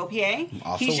 a part of OPA?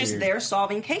 Also He's just there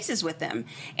solving cases with them.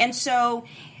 And so,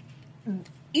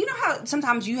 you know how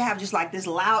sometimes you have just like this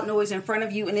loud noise in front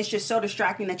of you and it's just so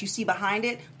distracting that you see behind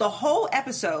it? The whole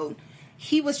episode,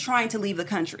 he was trying to leave the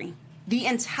country. The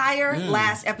entire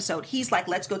last episode, he's like,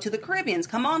 let's go to the Caribbeans.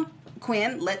 Come on,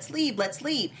 Quinn, let's leave.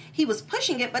 He was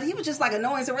pushing it, but he was just like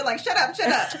annoying, so we're like, shut up.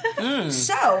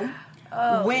 So,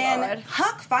 when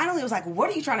Huck finally was like,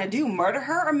 what are you trying to do, murder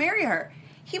her or marry her?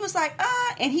 He was like,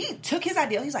 and he took his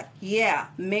idea. He's like, yeah,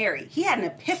 marry. He had an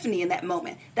epiphany in that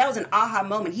moment. That was an aha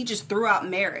moment. He just threw out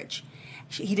marriage.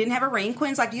 He didn't have a ring.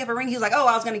 Quinn's like, do you have a ring? He was like, oh,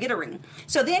 I was going to get a ring.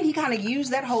 So then he kind of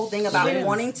used that whole thing about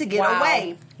wanting to get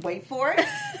away. Wait for it.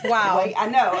 Wow. Wait, I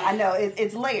know.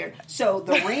 It's layered. So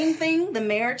the ring thing, the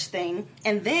marriage thing,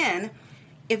 and then,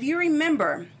 if you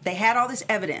remember, they had all this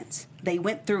evidence. They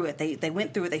went through it. They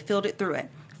went through it. They filled it through it.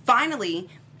 Finally,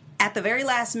 at the very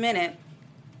last minute,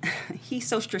 he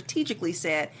so strategically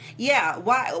said, yeah,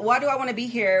 why do I want to be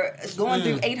here going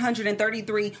through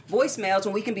 833 voicemails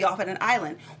when we can be off at an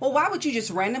island? Well, why would you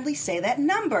just randomly say that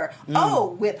number?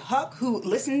 Oh, with Huck, who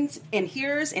listens and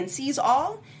hears and sees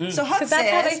all? So Huck says...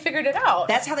 that's how they figured it out.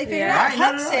 That's how they figured it out.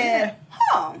 Huck said,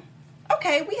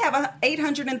 okay, we have a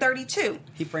 832.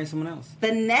 He framed someone else.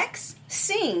 The next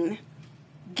scene...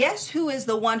 Guess who is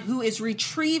the one who is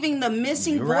retrieving the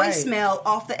missing voicemail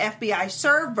off the FBI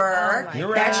server?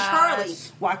 That's Charlie.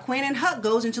 While Quinn and Huck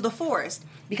goes into the forest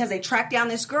because they track down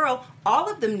this girl.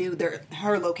 All of them knew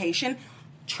her location.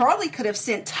 Charlie could have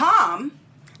sent Tom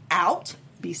out,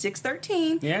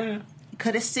 B613. Yeah.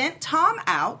 Could have sent Tom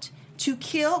out to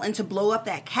kill and to blow up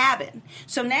that cabin.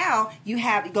 So now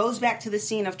it goes back to the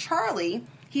scene of Charlie.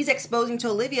 He's exposing to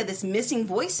Olivia this missing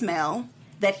voicemail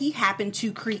that he happened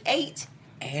to create.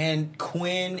 And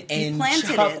Quinn and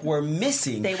Chuck were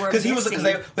missing. They were because he was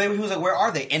like, "Where are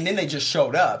they?" And then they just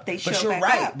showed up. But you're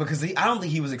right because I don't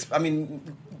think he was.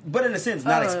 But in a sense,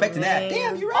 not expecting that.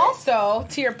 Damn, you're right. Also,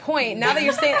 to your point, now that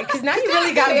you're saying, because now you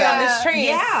really got me on this train.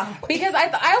 Yeah. Because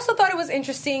I also thought it was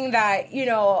interesting that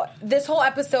this whole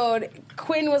episode,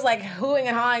 Quinn was like hooing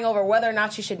and hawing over whether or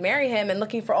not she should marry him and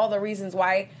looking for all the reasons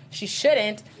why she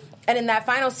shouldn't. And in that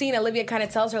final scene, Olivia kind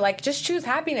of tells her, like, just choose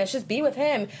happiness, just be with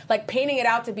him, like painting it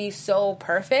out to be so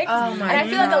perfect. Oh my and I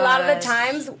feel like a lot of the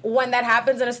times when that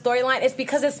happens in a storyline, it's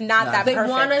because it's not that they perfect.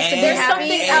 Want us to be There's happy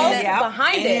something else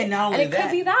behind it, and it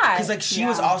could be that. Because like she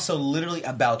was also literally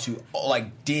about to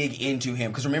like dig into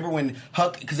him. Because remember when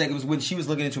Huck, because like, it was when she was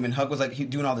looking into him and Huck was like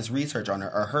doing all this research on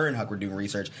her, or her and Huck were doing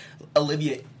research.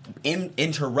 Olivia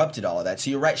interrupted all of that. So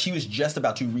you're right. She was just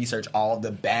about to research all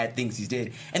the bad things he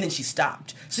did, and then she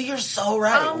stopped. So you're so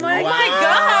right. Oh my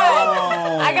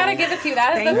God! I gotta give it to you.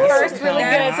 That is the first really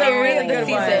good series of the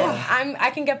season.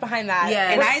 I can get behind that.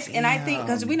 Yeah, and I think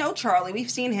because we know Charlie,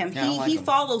 we've seen him. He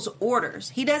follows orders.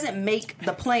 He doesn't make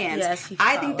the plans. Yes,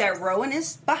 I think that Rowan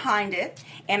is behind it,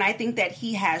 and I think that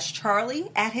he has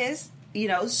Charlie at his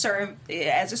serve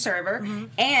as a server,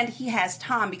 and he has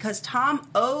Tom because Tom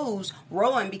owes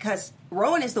Rowan because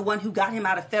Rowan is the one who got him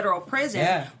out of federal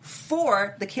prison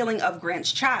for the killing of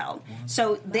Grant's child.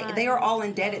 So they are all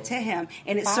indebted to him,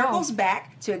 and it circles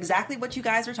back to exactly what you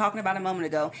guys were talking about a moment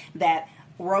ago, that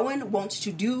Rowan wants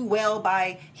to do well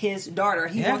by his daughter.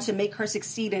 He wants to make her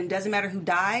succeed, and it doesn't matter who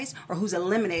dies or who's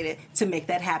eliminated to make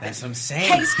that happen. That's what I'm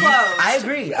saying. Case closed. I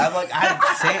agree. I'm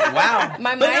saying, wow.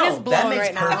 My mind is blown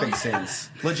right now. That makes perfect sense.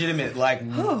 Legitimate, like...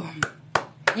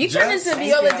 You turned into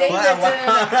Viola Davis to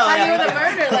How You Would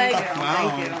Have Murdered. Like,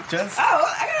 thank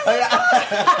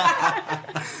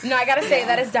you. No, I gotta say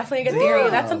that is definitely a good theory.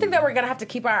 That's something that we're gonna have to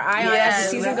keep our eye on as the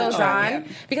season goes on,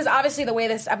 because obviously the way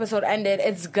this episode ended,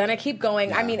 it's gonna keep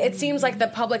going. I mean, it seems like the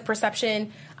public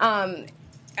perception. Or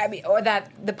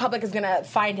that the public is gonna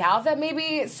find out that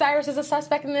maybe Cyrus is a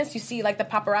suspect in this. You see, like the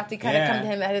paparazzi kind of come to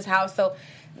him at his house, so.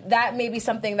 That may be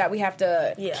something that we have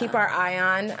to keep our eye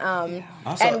on,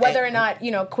 also, and whether or not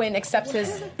Quinn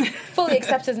fully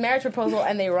accepts his marriage proposal,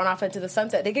 and they run off into the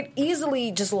sunset. They could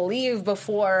easily just leave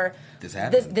before this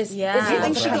happens. Do you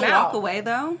think she could walk away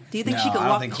though? Do you think she could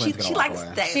walk? She likes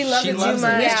that. She loves it too much.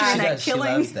 That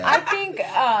killing.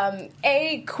 I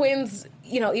think Quinn's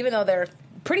even though they're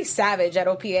pretty savage at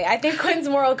OPA. I think Quinn's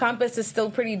moral compass is still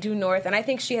pretty due north, and I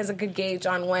think she has a good gauge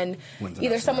on when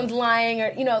either someone's lying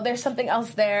or there's something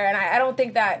else there. And I don't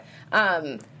think that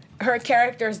her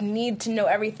character's need to know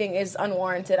everything is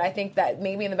unwarranted. I think that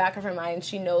maybe in the back of her mind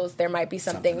she knows there might be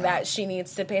something that she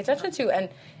needs to pay attention to, and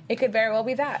it could very well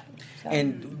be that. So.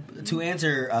 And to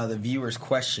answer the viewer's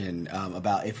question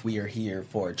about if we are here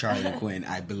for Charlie and Quinn,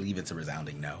 I believe it's a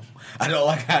resounding no. I don't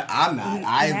I'm not.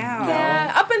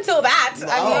 Yeah, up until that. No.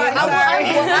 I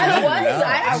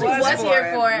actually was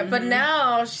here for it, but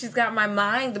now she's got my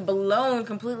mind blown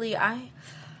completely. I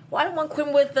don't want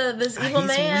Quinn with this evil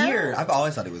man. He's weird. I've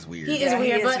always thought he was weird. He is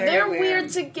weird, but they're weird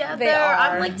together. They are.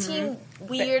 I'm like team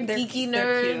weird, geeky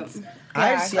nerds.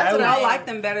 I like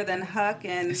them better than Huck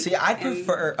and. See, I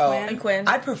prefer Quinn.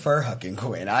 I prefer Huck and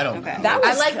Quinn. I don't know.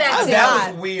 I like that too.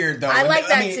 That was weird though. I like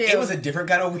that too. It was a different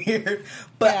kind of weird,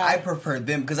 but I preferred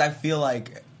them because I feel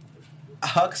like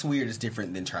Huck's weird is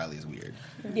different than Charlie's weird.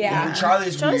 Yeah,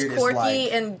 Charlie's weird quirky, is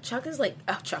like, and Chuck is like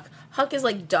Huck is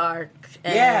like dark.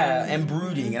 And, and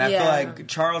brooding, and I feel like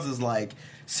Charles is like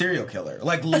serial killer,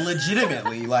 like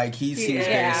legitimately, like he seems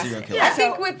very serial killer. I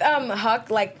think with Huck,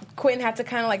 like Quinn had to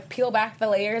kind of like peel back the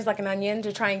layers like an onion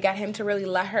to try and get him to really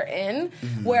let her in,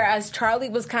 whereas Charlie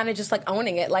was kind of just like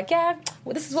owning it, like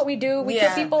this is what we do, we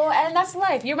kill people, and that's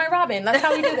life. You're my Robin. That's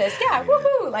how we do this. Yeah,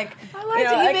 woohoo! Like I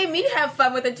liked it. He made me have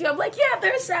fun with it too. I'm like,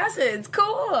 they're assassins,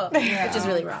 cool, which is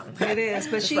really wrong. It is,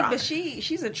 but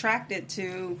she's attracted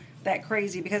to that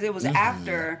crazy because it was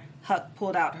after Huck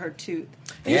pulled out her tooth.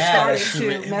 He started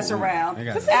to mess around.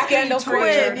 This is scandal for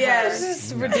Quinn. This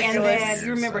is ridiculous. And then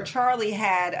you remember Charlie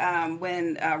had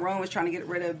when Rowan was trying to get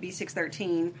rid of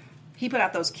B613. He put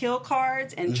out those kill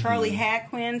cards, and Charlie had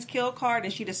Quinn's kill card,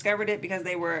 and she discovered it because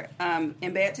they were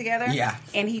in bed together. Yeah.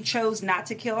 And he chose not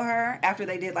to kill her after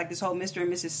they did like this whole Mr.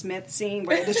 and Mrs. Smith scene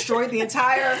where they destroyed the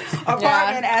entire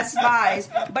apartment as spies.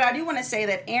 But I do want to say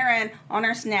that Erin on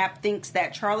her snap thinks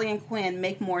that Charlie and Quinn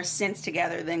make more sense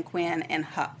together than Quinn and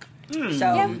Huck.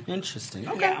 So interesting.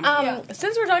 Okay.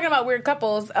 Since we're talking about weird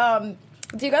couples, do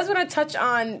you guys want to touch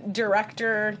on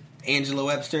director Angela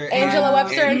Webster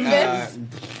and Fitz?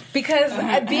 Because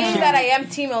being that I am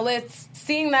Team Olitz,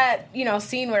 seeing that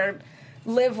scene where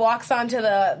Liv walks onto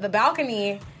the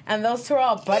balcony and those two are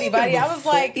all buddy. I was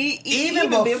like,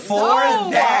 even before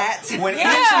that, when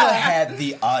Angela had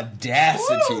the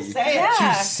audacity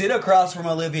to sit across from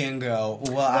Olivia and go,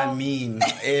 when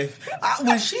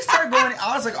she started going,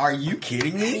 I was like, are you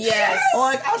kidding me? Yes.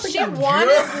 Like, I was like, she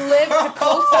wanted Liv to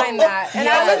co-sign that, and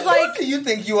I was like, who do you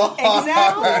think you are?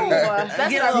 Exactly.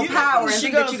 That's get a little power and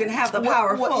think that you can have the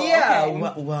power.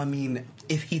 Well, I mean,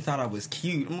 if he thought I was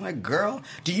cute. I'm like, girl,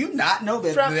 do you not know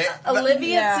that? From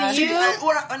Olivia to you?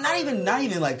 Or not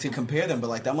even like to compare them, but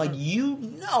like, I'm like, you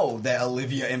know that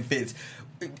Olivia and Fitz,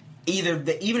 even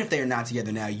if they're not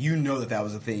together now, you know that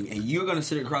was a thing, and you're gonna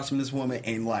sit across from this woman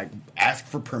and like ask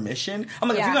for permission. I'm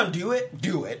like, if you're gonna do it,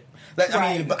 do it. Like,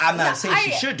 I mean, but I'm not saying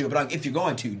she should do it, but like, if you're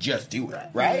going to, just do it,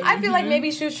 right? I feel like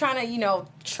maybe she was trying to,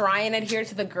 try and adhere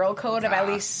to the girl code of at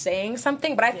least saying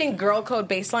something, but I think girl code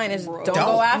baseline is don't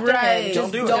go after him.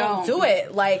 Just don't do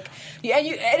it. Like,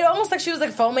 it almost like she was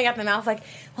like foaming at the mouth, like,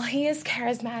 well, he is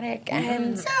charismatic,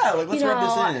 and like, let's rub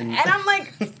this in. And I'm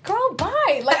like, girl,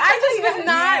 bye. Like, I just was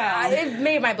not. It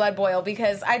made my blood boil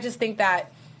because I just think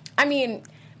that, I mean,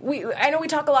 I know we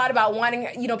talk a lot about wanting,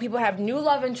 people to have new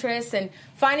love interests and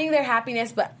finding their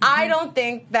happiness, but I don't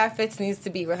think that Fitz needs to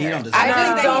be with her.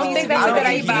 I don't think that's a good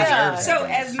idea. So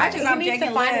as much as I'm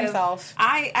taking himself,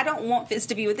 I don't want Fitz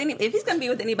to be with any. If he's going to be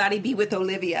with anybody, be with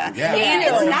Olivia. Yeah. And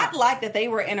it's not like that they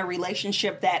were in a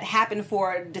relationship that happened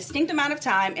for a distinct amount of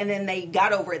time and then they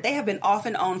got over it. They have been off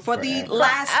and on for the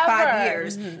last 5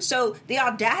 years. Mm-hmm. So the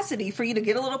audacity for you to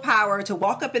get a little power to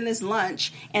walk up in this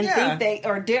lunch and think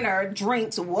or dinner,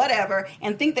 drinks, whatever,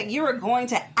 and think that you are going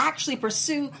to actually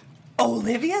pursue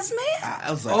Olivia's man?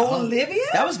 I was like, Olivia?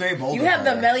 That was very bold. You have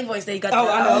the Melly voice that you got.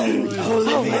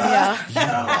 Olivia.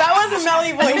 That was a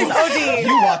Melly voice. OD.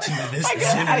 You watching this?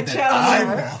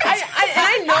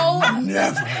 I know.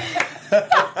 Never.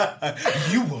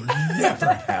 You will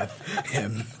never have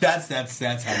him. That's how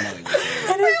Melly was.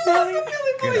 That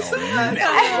is Melly.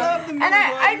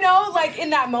 I know, like, in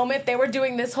that moment, they were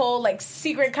doing this whole, like,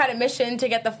 secret kind of mission to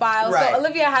get the files. Right. So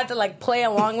Olivia had to, like, play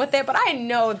along with it. But I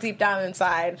know deep down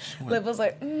inside, Liv was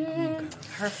like,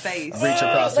 her face. Reach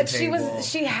across the table.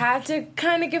 She had to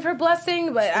kind of give her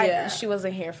blessing, but she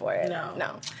wasn't here for it.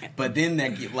 No. But then,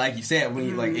 like you said,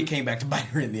 when it came back to bite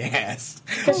her in the ass.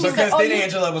 Because then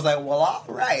Angela was like, well, all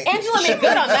right. Angela made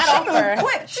good on that offer.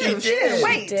 Quit. She didn't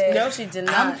wait. No, she did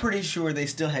not. I'm pretty sure they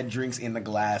still had drinks in the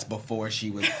glass before she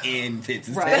was in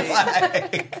Fitz's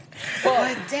head.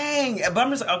 Like, dang. But I'm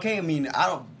just like, okay, I mean,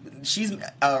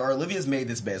 Olivia's made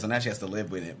this bed, so now she has to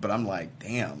live with it. But I'm like,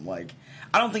 damn, like,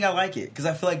 I don't think I like it. Because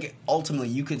I feel like ultimately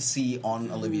you could see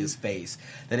on Olivia's face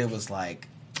that it was like,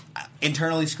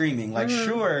 internally screaming, like,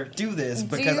 sure, do this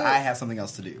because I have something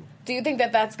else to do. Do you think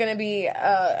that that's going to be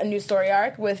a new story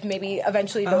arc with maybe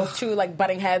eventually those two, like,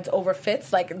 butting heads over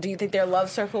Fitz? Like, do you think their love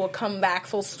circle will come back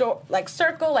full circle?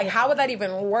 Like, how would that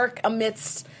even work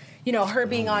amidst, her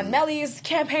being on Melly's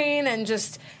campaign and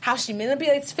just how she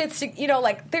manipulates Fitz?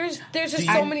 There's just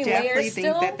so many layers. I definitely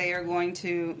think that they are going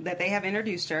to, that they have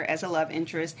introduced her as a love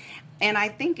interest. And I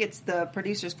think it's the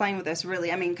producers playing with us,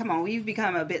 really. I mean, come on, we've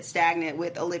become a bit stagnant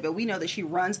with Olivia. We know that she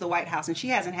runs the White House, and she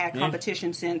hasn't had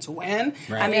competition since when?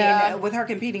 Right. I mean, with her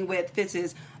competing with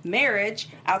Fitz's marriage,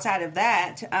 outside of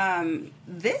that,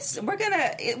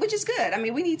 which is good. I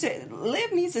mean,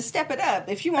 Liv needs to step it up.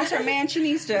 If she wants her man, she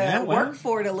needs to work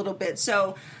for it a little bit.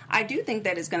 So I do think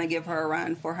that it's going to give her a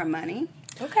run for her money.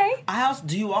 Okay.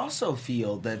 Do you also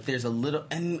feel that there's a little,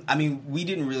 and I mean, we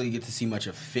didn't really get to see much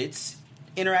of Fitz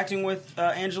interacting with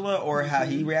Angela or how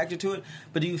he reacted to it,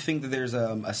 but do you think that there's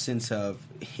a sense of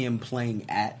him playing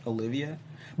at Olivia?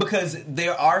 Because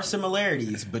there are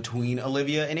similarities between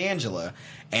Olivia and Angela,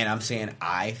 and I'm saying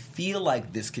I feel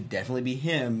like this could definitely be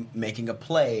him making a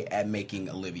play at making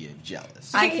Olivia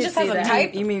jealous. I just has a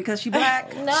type. You mean because she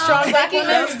black? No, strong black woman.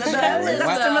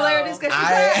 That's similarities because she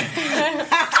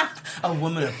black. A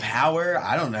woman of power?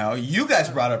 I don't know. You guys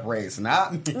brought up race,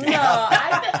 not me. No,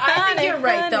 I think you're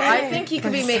right, though. I think he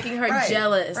could be making her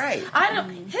jealous. Right.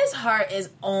 His heart is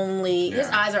his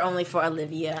eyes are only for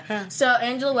Olivia. So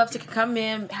Angela loves to come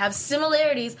in, have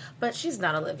similarities, but she's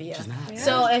not Olivia. She's not.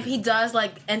 So if he does,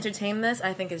 like, entertain this,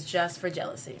 I think it's just for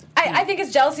jealousy. I think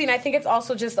it's jealousy, and I think it's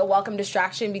also just a welcome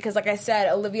distraction because, like I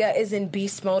said, Olivia is in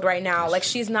beast mode right now. Like,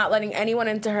 she's not letting anyone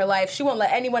into her life. She won't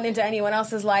let anyone into anyone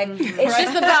else's life. It's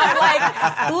just about, like,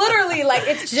 literally, like,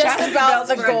 it's just about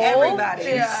the goal.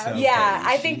 Everybody.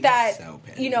 I think that,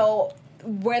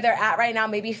 where they're at right now,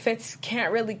 maybe Fitz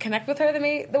can't really connect with her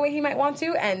the way he might want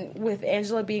to, and with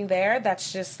Angela being there,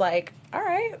 that's just like, all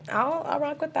right, I'll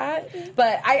rock with that.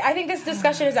 But I think this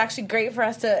discussion is actually great for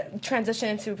us to transition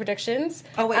into predictions.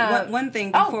 Oh, wait, one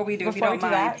thing before we do, if you don't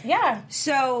mind. That. Yeah.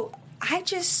 So I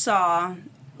just saw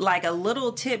like a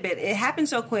little tidbit. It happened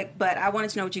so quick, but I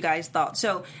wanted to know what you guys thought.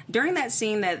 So during that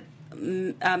scene that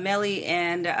Melly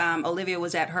and Olivia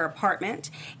was at her apartment,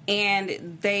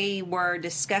 and they were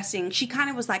discussing. She kind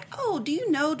of was like, "Oh, do you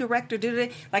know director?"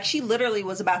 Like she literally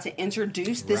was about to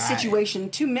introduce this situation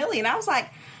to Melly, and I was like,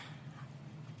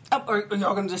 Are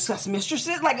y'all going to discuss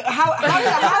mistresses? Like,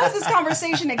 how is this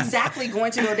conversation exactly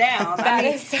going to go down? I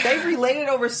mean, they've related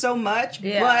over so much,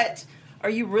 but are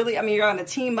you really? I mean, you're on a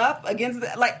team up against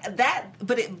like that,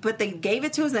 but they gave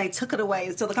it to us and they took it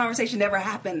away, so the conversation never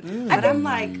happened. And I'm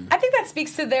like, I think that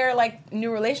speaks to their like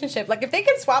new relationship. Like, if they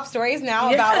can swap stories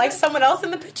now about like someone else in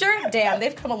the picture, damn,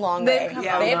 they've come a long way.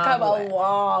 They've come a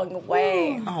long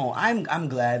way. Oh, I'm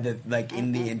glad that like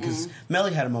in the end, because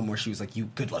Mellie had a moment where she was like, "You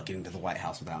good luck getting to the White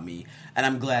House without me," and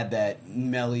I'm glad that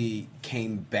Mellie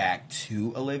came back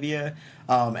to Olivia.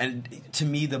 And to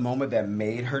me, the moment that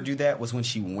made her do that was when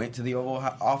she went to the Oval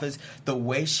Office. The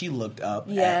way she looked up,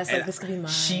 like this could be mine.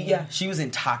 She was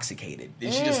intoxicated.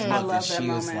 And she just looked and she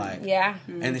was like,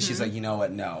 and then she's like, you know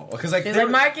what? No, because like,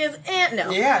 Marcus, and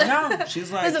no, no.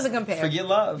 She's like, this doesn't compare. Forget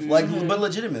love, like, but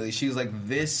legitimately, she was like,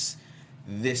 this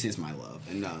is my love,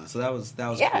 and so that was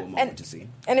a cool moment to see.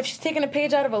 And if she's taking a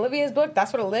page out of Olivia's book,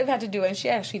 that's what Olivia had to do, and she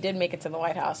actually did make it to the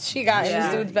White House. She got in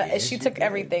this dude's bed. She took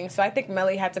everything. So I think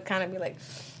Mellie had to kind of be like,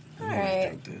 all right.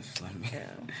 Think this. Let me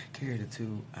carry the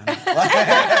two.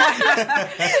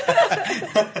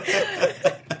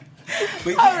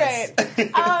 All right.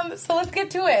 So let's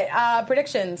get to it.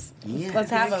 Predictions. Yeah,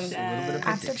 let's have them. A little bit of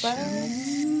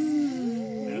predictions.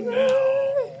 And now,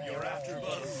 your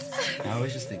AfterBuzz. I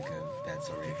always just think of That's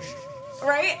So Raven.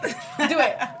 Right? Do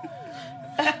it.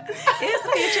 It's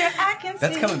the future I can see.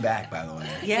 That's coming back, by the way.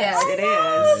 Yes, it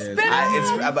is.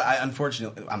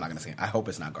 Unfortunately, I'm not going to say it. I hope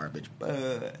it's not garbage,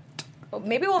 but... Well,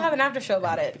 maybe we'll have an after show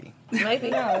about it. Maybe.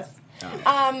 Who knows?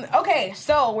 Okay,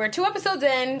 so we're 2 episodes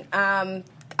in.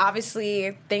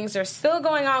 Obviously, things are still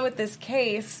going on with this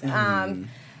case.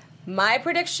 My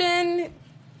prediction,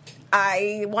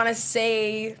 I want to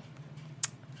say...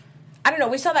 I don't know.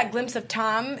 We saw that glimpse of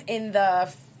Tom in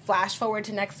the flash forward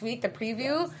to next week, the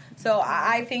preview. So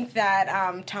I think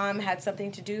that Tom had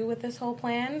something to do with this whole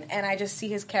plan, and I just see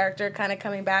his character kind of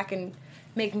coming back and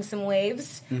making some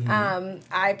waves.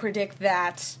 I predict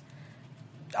that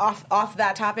off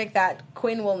that topic, that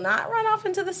Quinn will not run off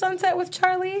into the sunset with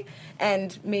Charlie,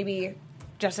 and maybe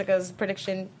Jessica's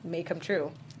prediction may come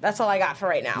true. That's all I got for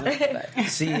right now.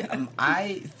 See,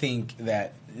 I think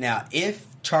that now if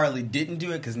Charlie didn't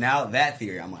do it, because now that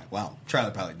theory, I'm like, well, Charlie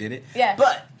probably did it. Yeah.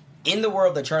 But in the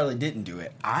world that Charlie didn't do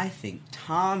it, I think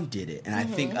Tom did it. And I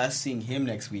think us seeing him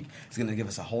next week is going to give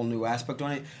us a whole new aspect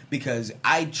on it, because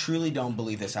I truly don't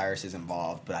believe that Cyrus is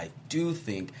involved, but I do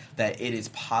think that it is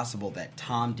possible that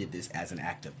Tom did this as an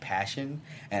act of passion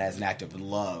and as an act of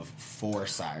love for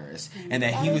Cyrus. And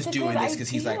that he was doing this because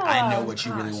he's like, I know what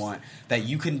you really want. That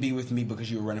you couldn't be with me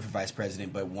because you were running for vice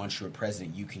president, but once you're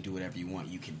president, you can do whatever you want.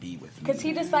 You can be with me. Because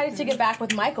he decided to get back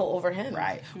with Michael over him.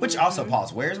 Right. Which also,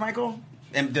 pause. Where's Michael?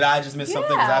 And did I just miss something?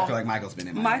 Because I feel like Michael's been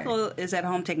in my Michael is at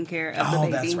home taking care of the baby.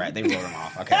 Oh, that's right. They wrote him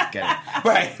off. Okay, get it.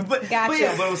 Right. But yeah,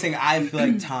 but I was saying, I feel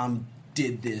like Tom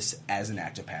did this as an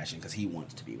act of passion because he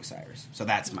wants to be with Cyrus. So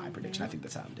that's my prediction. I think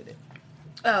that's how Tom did it.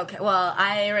 Okay, well,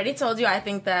 I already told you I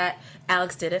think that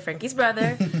Alex did it, Frankie's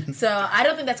brother. So I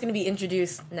don't think that's going to be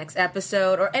introduced next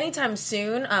episode or anytime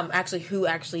soon, actually, who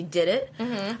actually did it.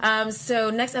 So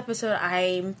next episode,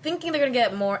 I'm thinking they're going to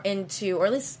get more into, or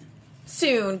at least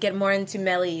soon, get more into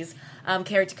Mellie's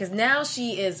character, because now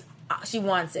she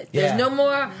wants it. There's no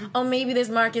more, maybe there's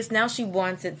Marcus. Now she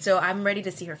wants it, so I'm ready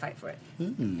to see her fight for it.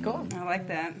 Cool. I like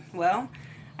that. Well,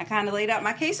 I kind of laid out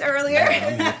my case earlier.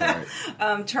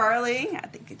 Charlie, I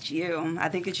think it's you,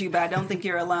 but I don't think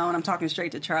you're alone. I'm talking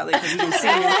straight to Charlie because you can see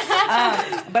him.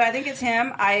 But I think it's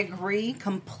him. I agree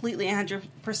completely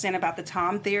 100% about the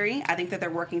Tom theory. I think that they're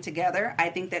working together. I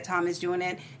think that Tom is doing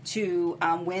it to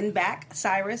win back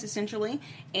Cyrus, essentially.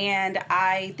 And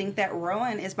I think that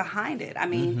Rowan is behind it. I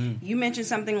mean, you mentioned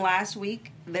something last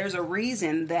week. There's a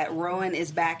reason that Rowan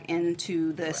is back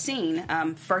into the scene,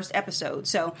 first episode.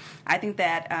 So I think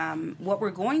that what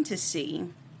we're going to see,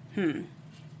 first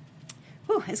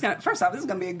off, this is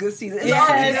going to be a good season. It's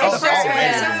already the first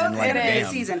episode. It's going to be a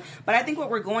good season. But I think what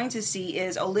we're going to see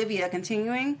is Olivia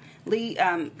continuing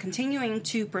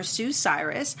to pursue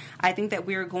Cyrus. I think that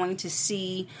we're going to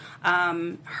see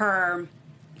her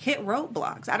hit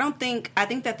roadblocks. I think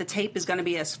that the tape is going to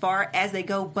be as far as they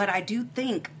go, but I do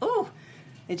think,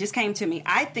 it just came to me.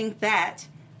 I think that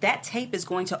tape is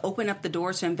going to open up the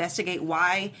doors to investigate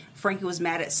why Frankie was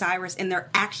mad at Cyrus, and they're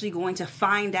actually going to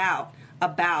find out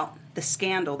about the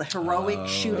scandal, the heroic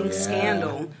shooting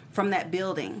scandal from that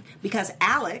building. Because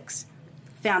Alex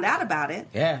found out about it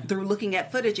through looking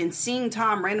at footage and seeing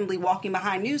Tom randomly walking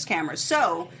behind news cameras.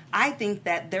 So I think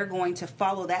that they're going to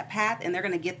follow that path, and they're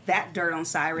going to get that dirt on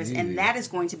Cyrus, and that is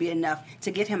going to be enough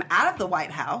to get him out of the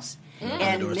White House.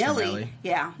 And Millie,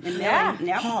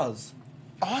 Pause.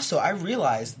 Also, I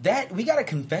realized that we got a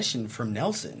confession from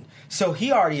Nelson. So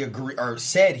he already agreed or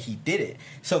said he did it.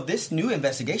 So this new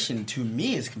investigation to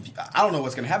me is I don't know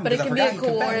what's going to happen. But it can be a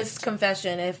coerced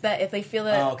confession if they feel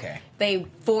that they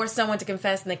force someone to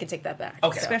confess, and they can take that back.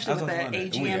 Okay, especially with the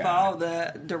AG involved,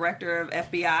 the director of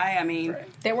FBI. I mean,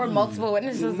 there were multiple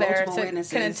witnesses there to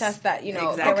attest that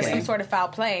there was some sort of foul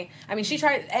play. I mean,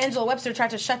 Angela Webster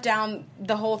tried to shut down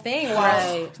the whole thing.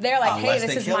 While they're like, "Hey,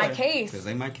 this is my case," because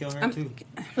they might kill her too.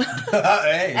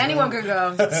 Hey, anyone could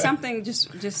go. Something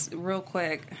just real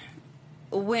quick.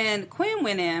 When Quinn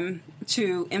went in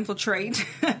to infiltrate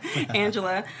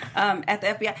Angela at the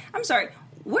FBI, I'm sorry,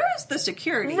 where's the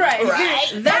security? Right.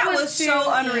 That was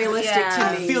so unrealistic to me.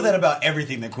 I feel that about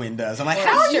everything that Quinn does. I'm like,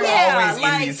 how are you always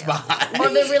in these spots? Or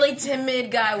the really timid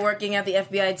guy working at the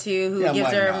FBI too, who gives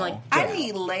her I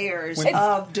need layers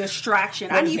of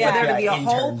distraction. I need for there to be a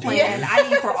whole plan. I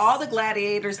need for all the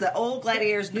gladiators, the old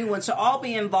gladiators, new ones, to all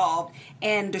be involved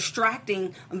and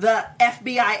distracting the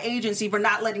FBI agency for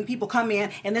not letting people come in,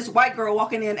 and this white girl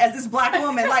walking in as this black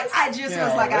woman. Like, I just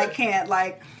was like, I can't,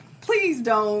 like, please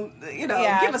don't,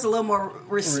 give us a little more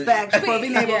respect for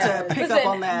being able to pick up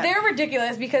on that. They're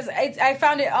ridiculous because I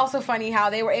found it also funny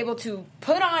how they were able to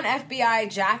put on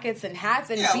FBI jackets and hats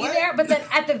and be there, but then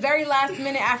at the very last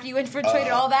minute after you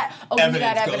infiltrated all that, we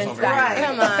got evidence back.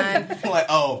 Come on. Like,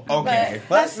 okay.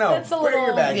 That's a little... Where are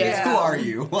your badges? Who are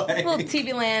you? Like, little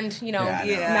TV land,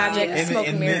 magic, smoke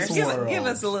and mirrors. Give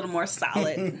us a little more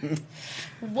solid.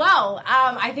 Well,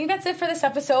 I think that's it for this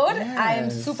episode. Yes. I am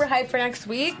super hyped for next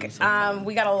week.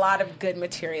 We got a lot of good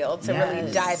material to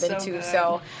really dive into.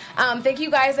 So thank you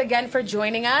guys again for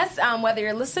joining us. Whether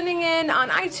you're listening in on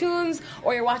iTunes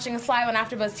or you're watching us live on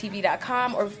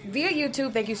AfterBuzzTV.com or via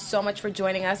YouTube, thank you so much for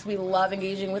joining us. We love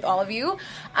engaging with all of you.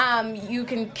 You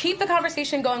can keep the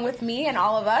conversation going with me and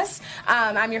all of us.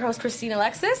 I'm your host, Christine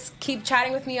Alexis. Keep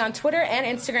chatting with me on Twitter and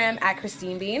Instagram at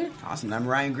Christine Bean. Awesome. I'm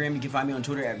Ryan Graham. You can find me on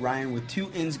Twitter at Ryan with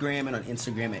 2 Instagram and on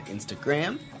Instagram at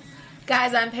Instagram.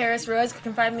 Guys, I'm Paris Rose. You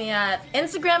can find me at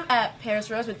Instagram at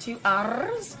Paris Rose with 2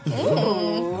 R's. I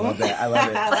love that. I love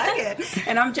it. I like it.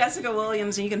 And I'm Jessica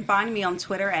Williams, and you can find me on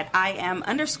Twitter at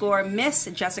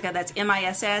 @IM_Miss Jessica. That's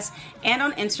MISS, and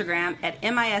on Instagram at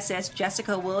MISS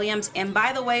Jessica Williams. And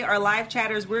by the way, our live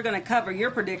chatters, we're going to cover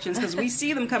your predictions because we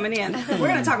see them coming in. We're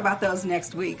going to talk about those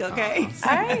next week. Okay.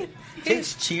 All right.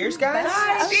 Cheers, guys.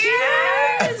 Bye.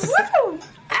 Cheers. Woo.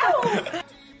 Ow.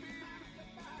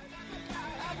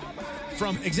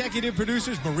 From executive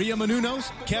producers Maria Menounos,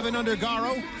 Kevin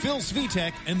Undergaro, Phil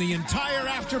Svitek, and the entire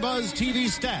AfterBuzz TV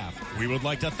staff, we would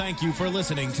like to thank you for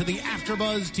listening to the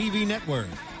AfterBuzz TV network.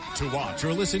 To watch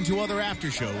or listen to other after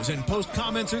shows and post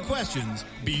comments or questions,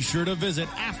 be sure to visit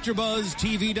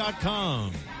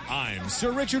AfterBuzzTV.com. I'm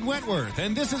Sir Richard Wentworth,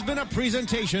 and this has been a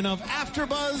presentation of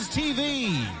AfterBuzz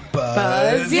TV.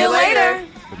 Buzz you later.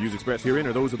 The views expressed herein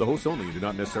are those of the hosts only and do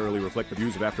not necessarily reflect the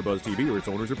views of AfterBuzz TV or its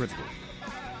owners or principals.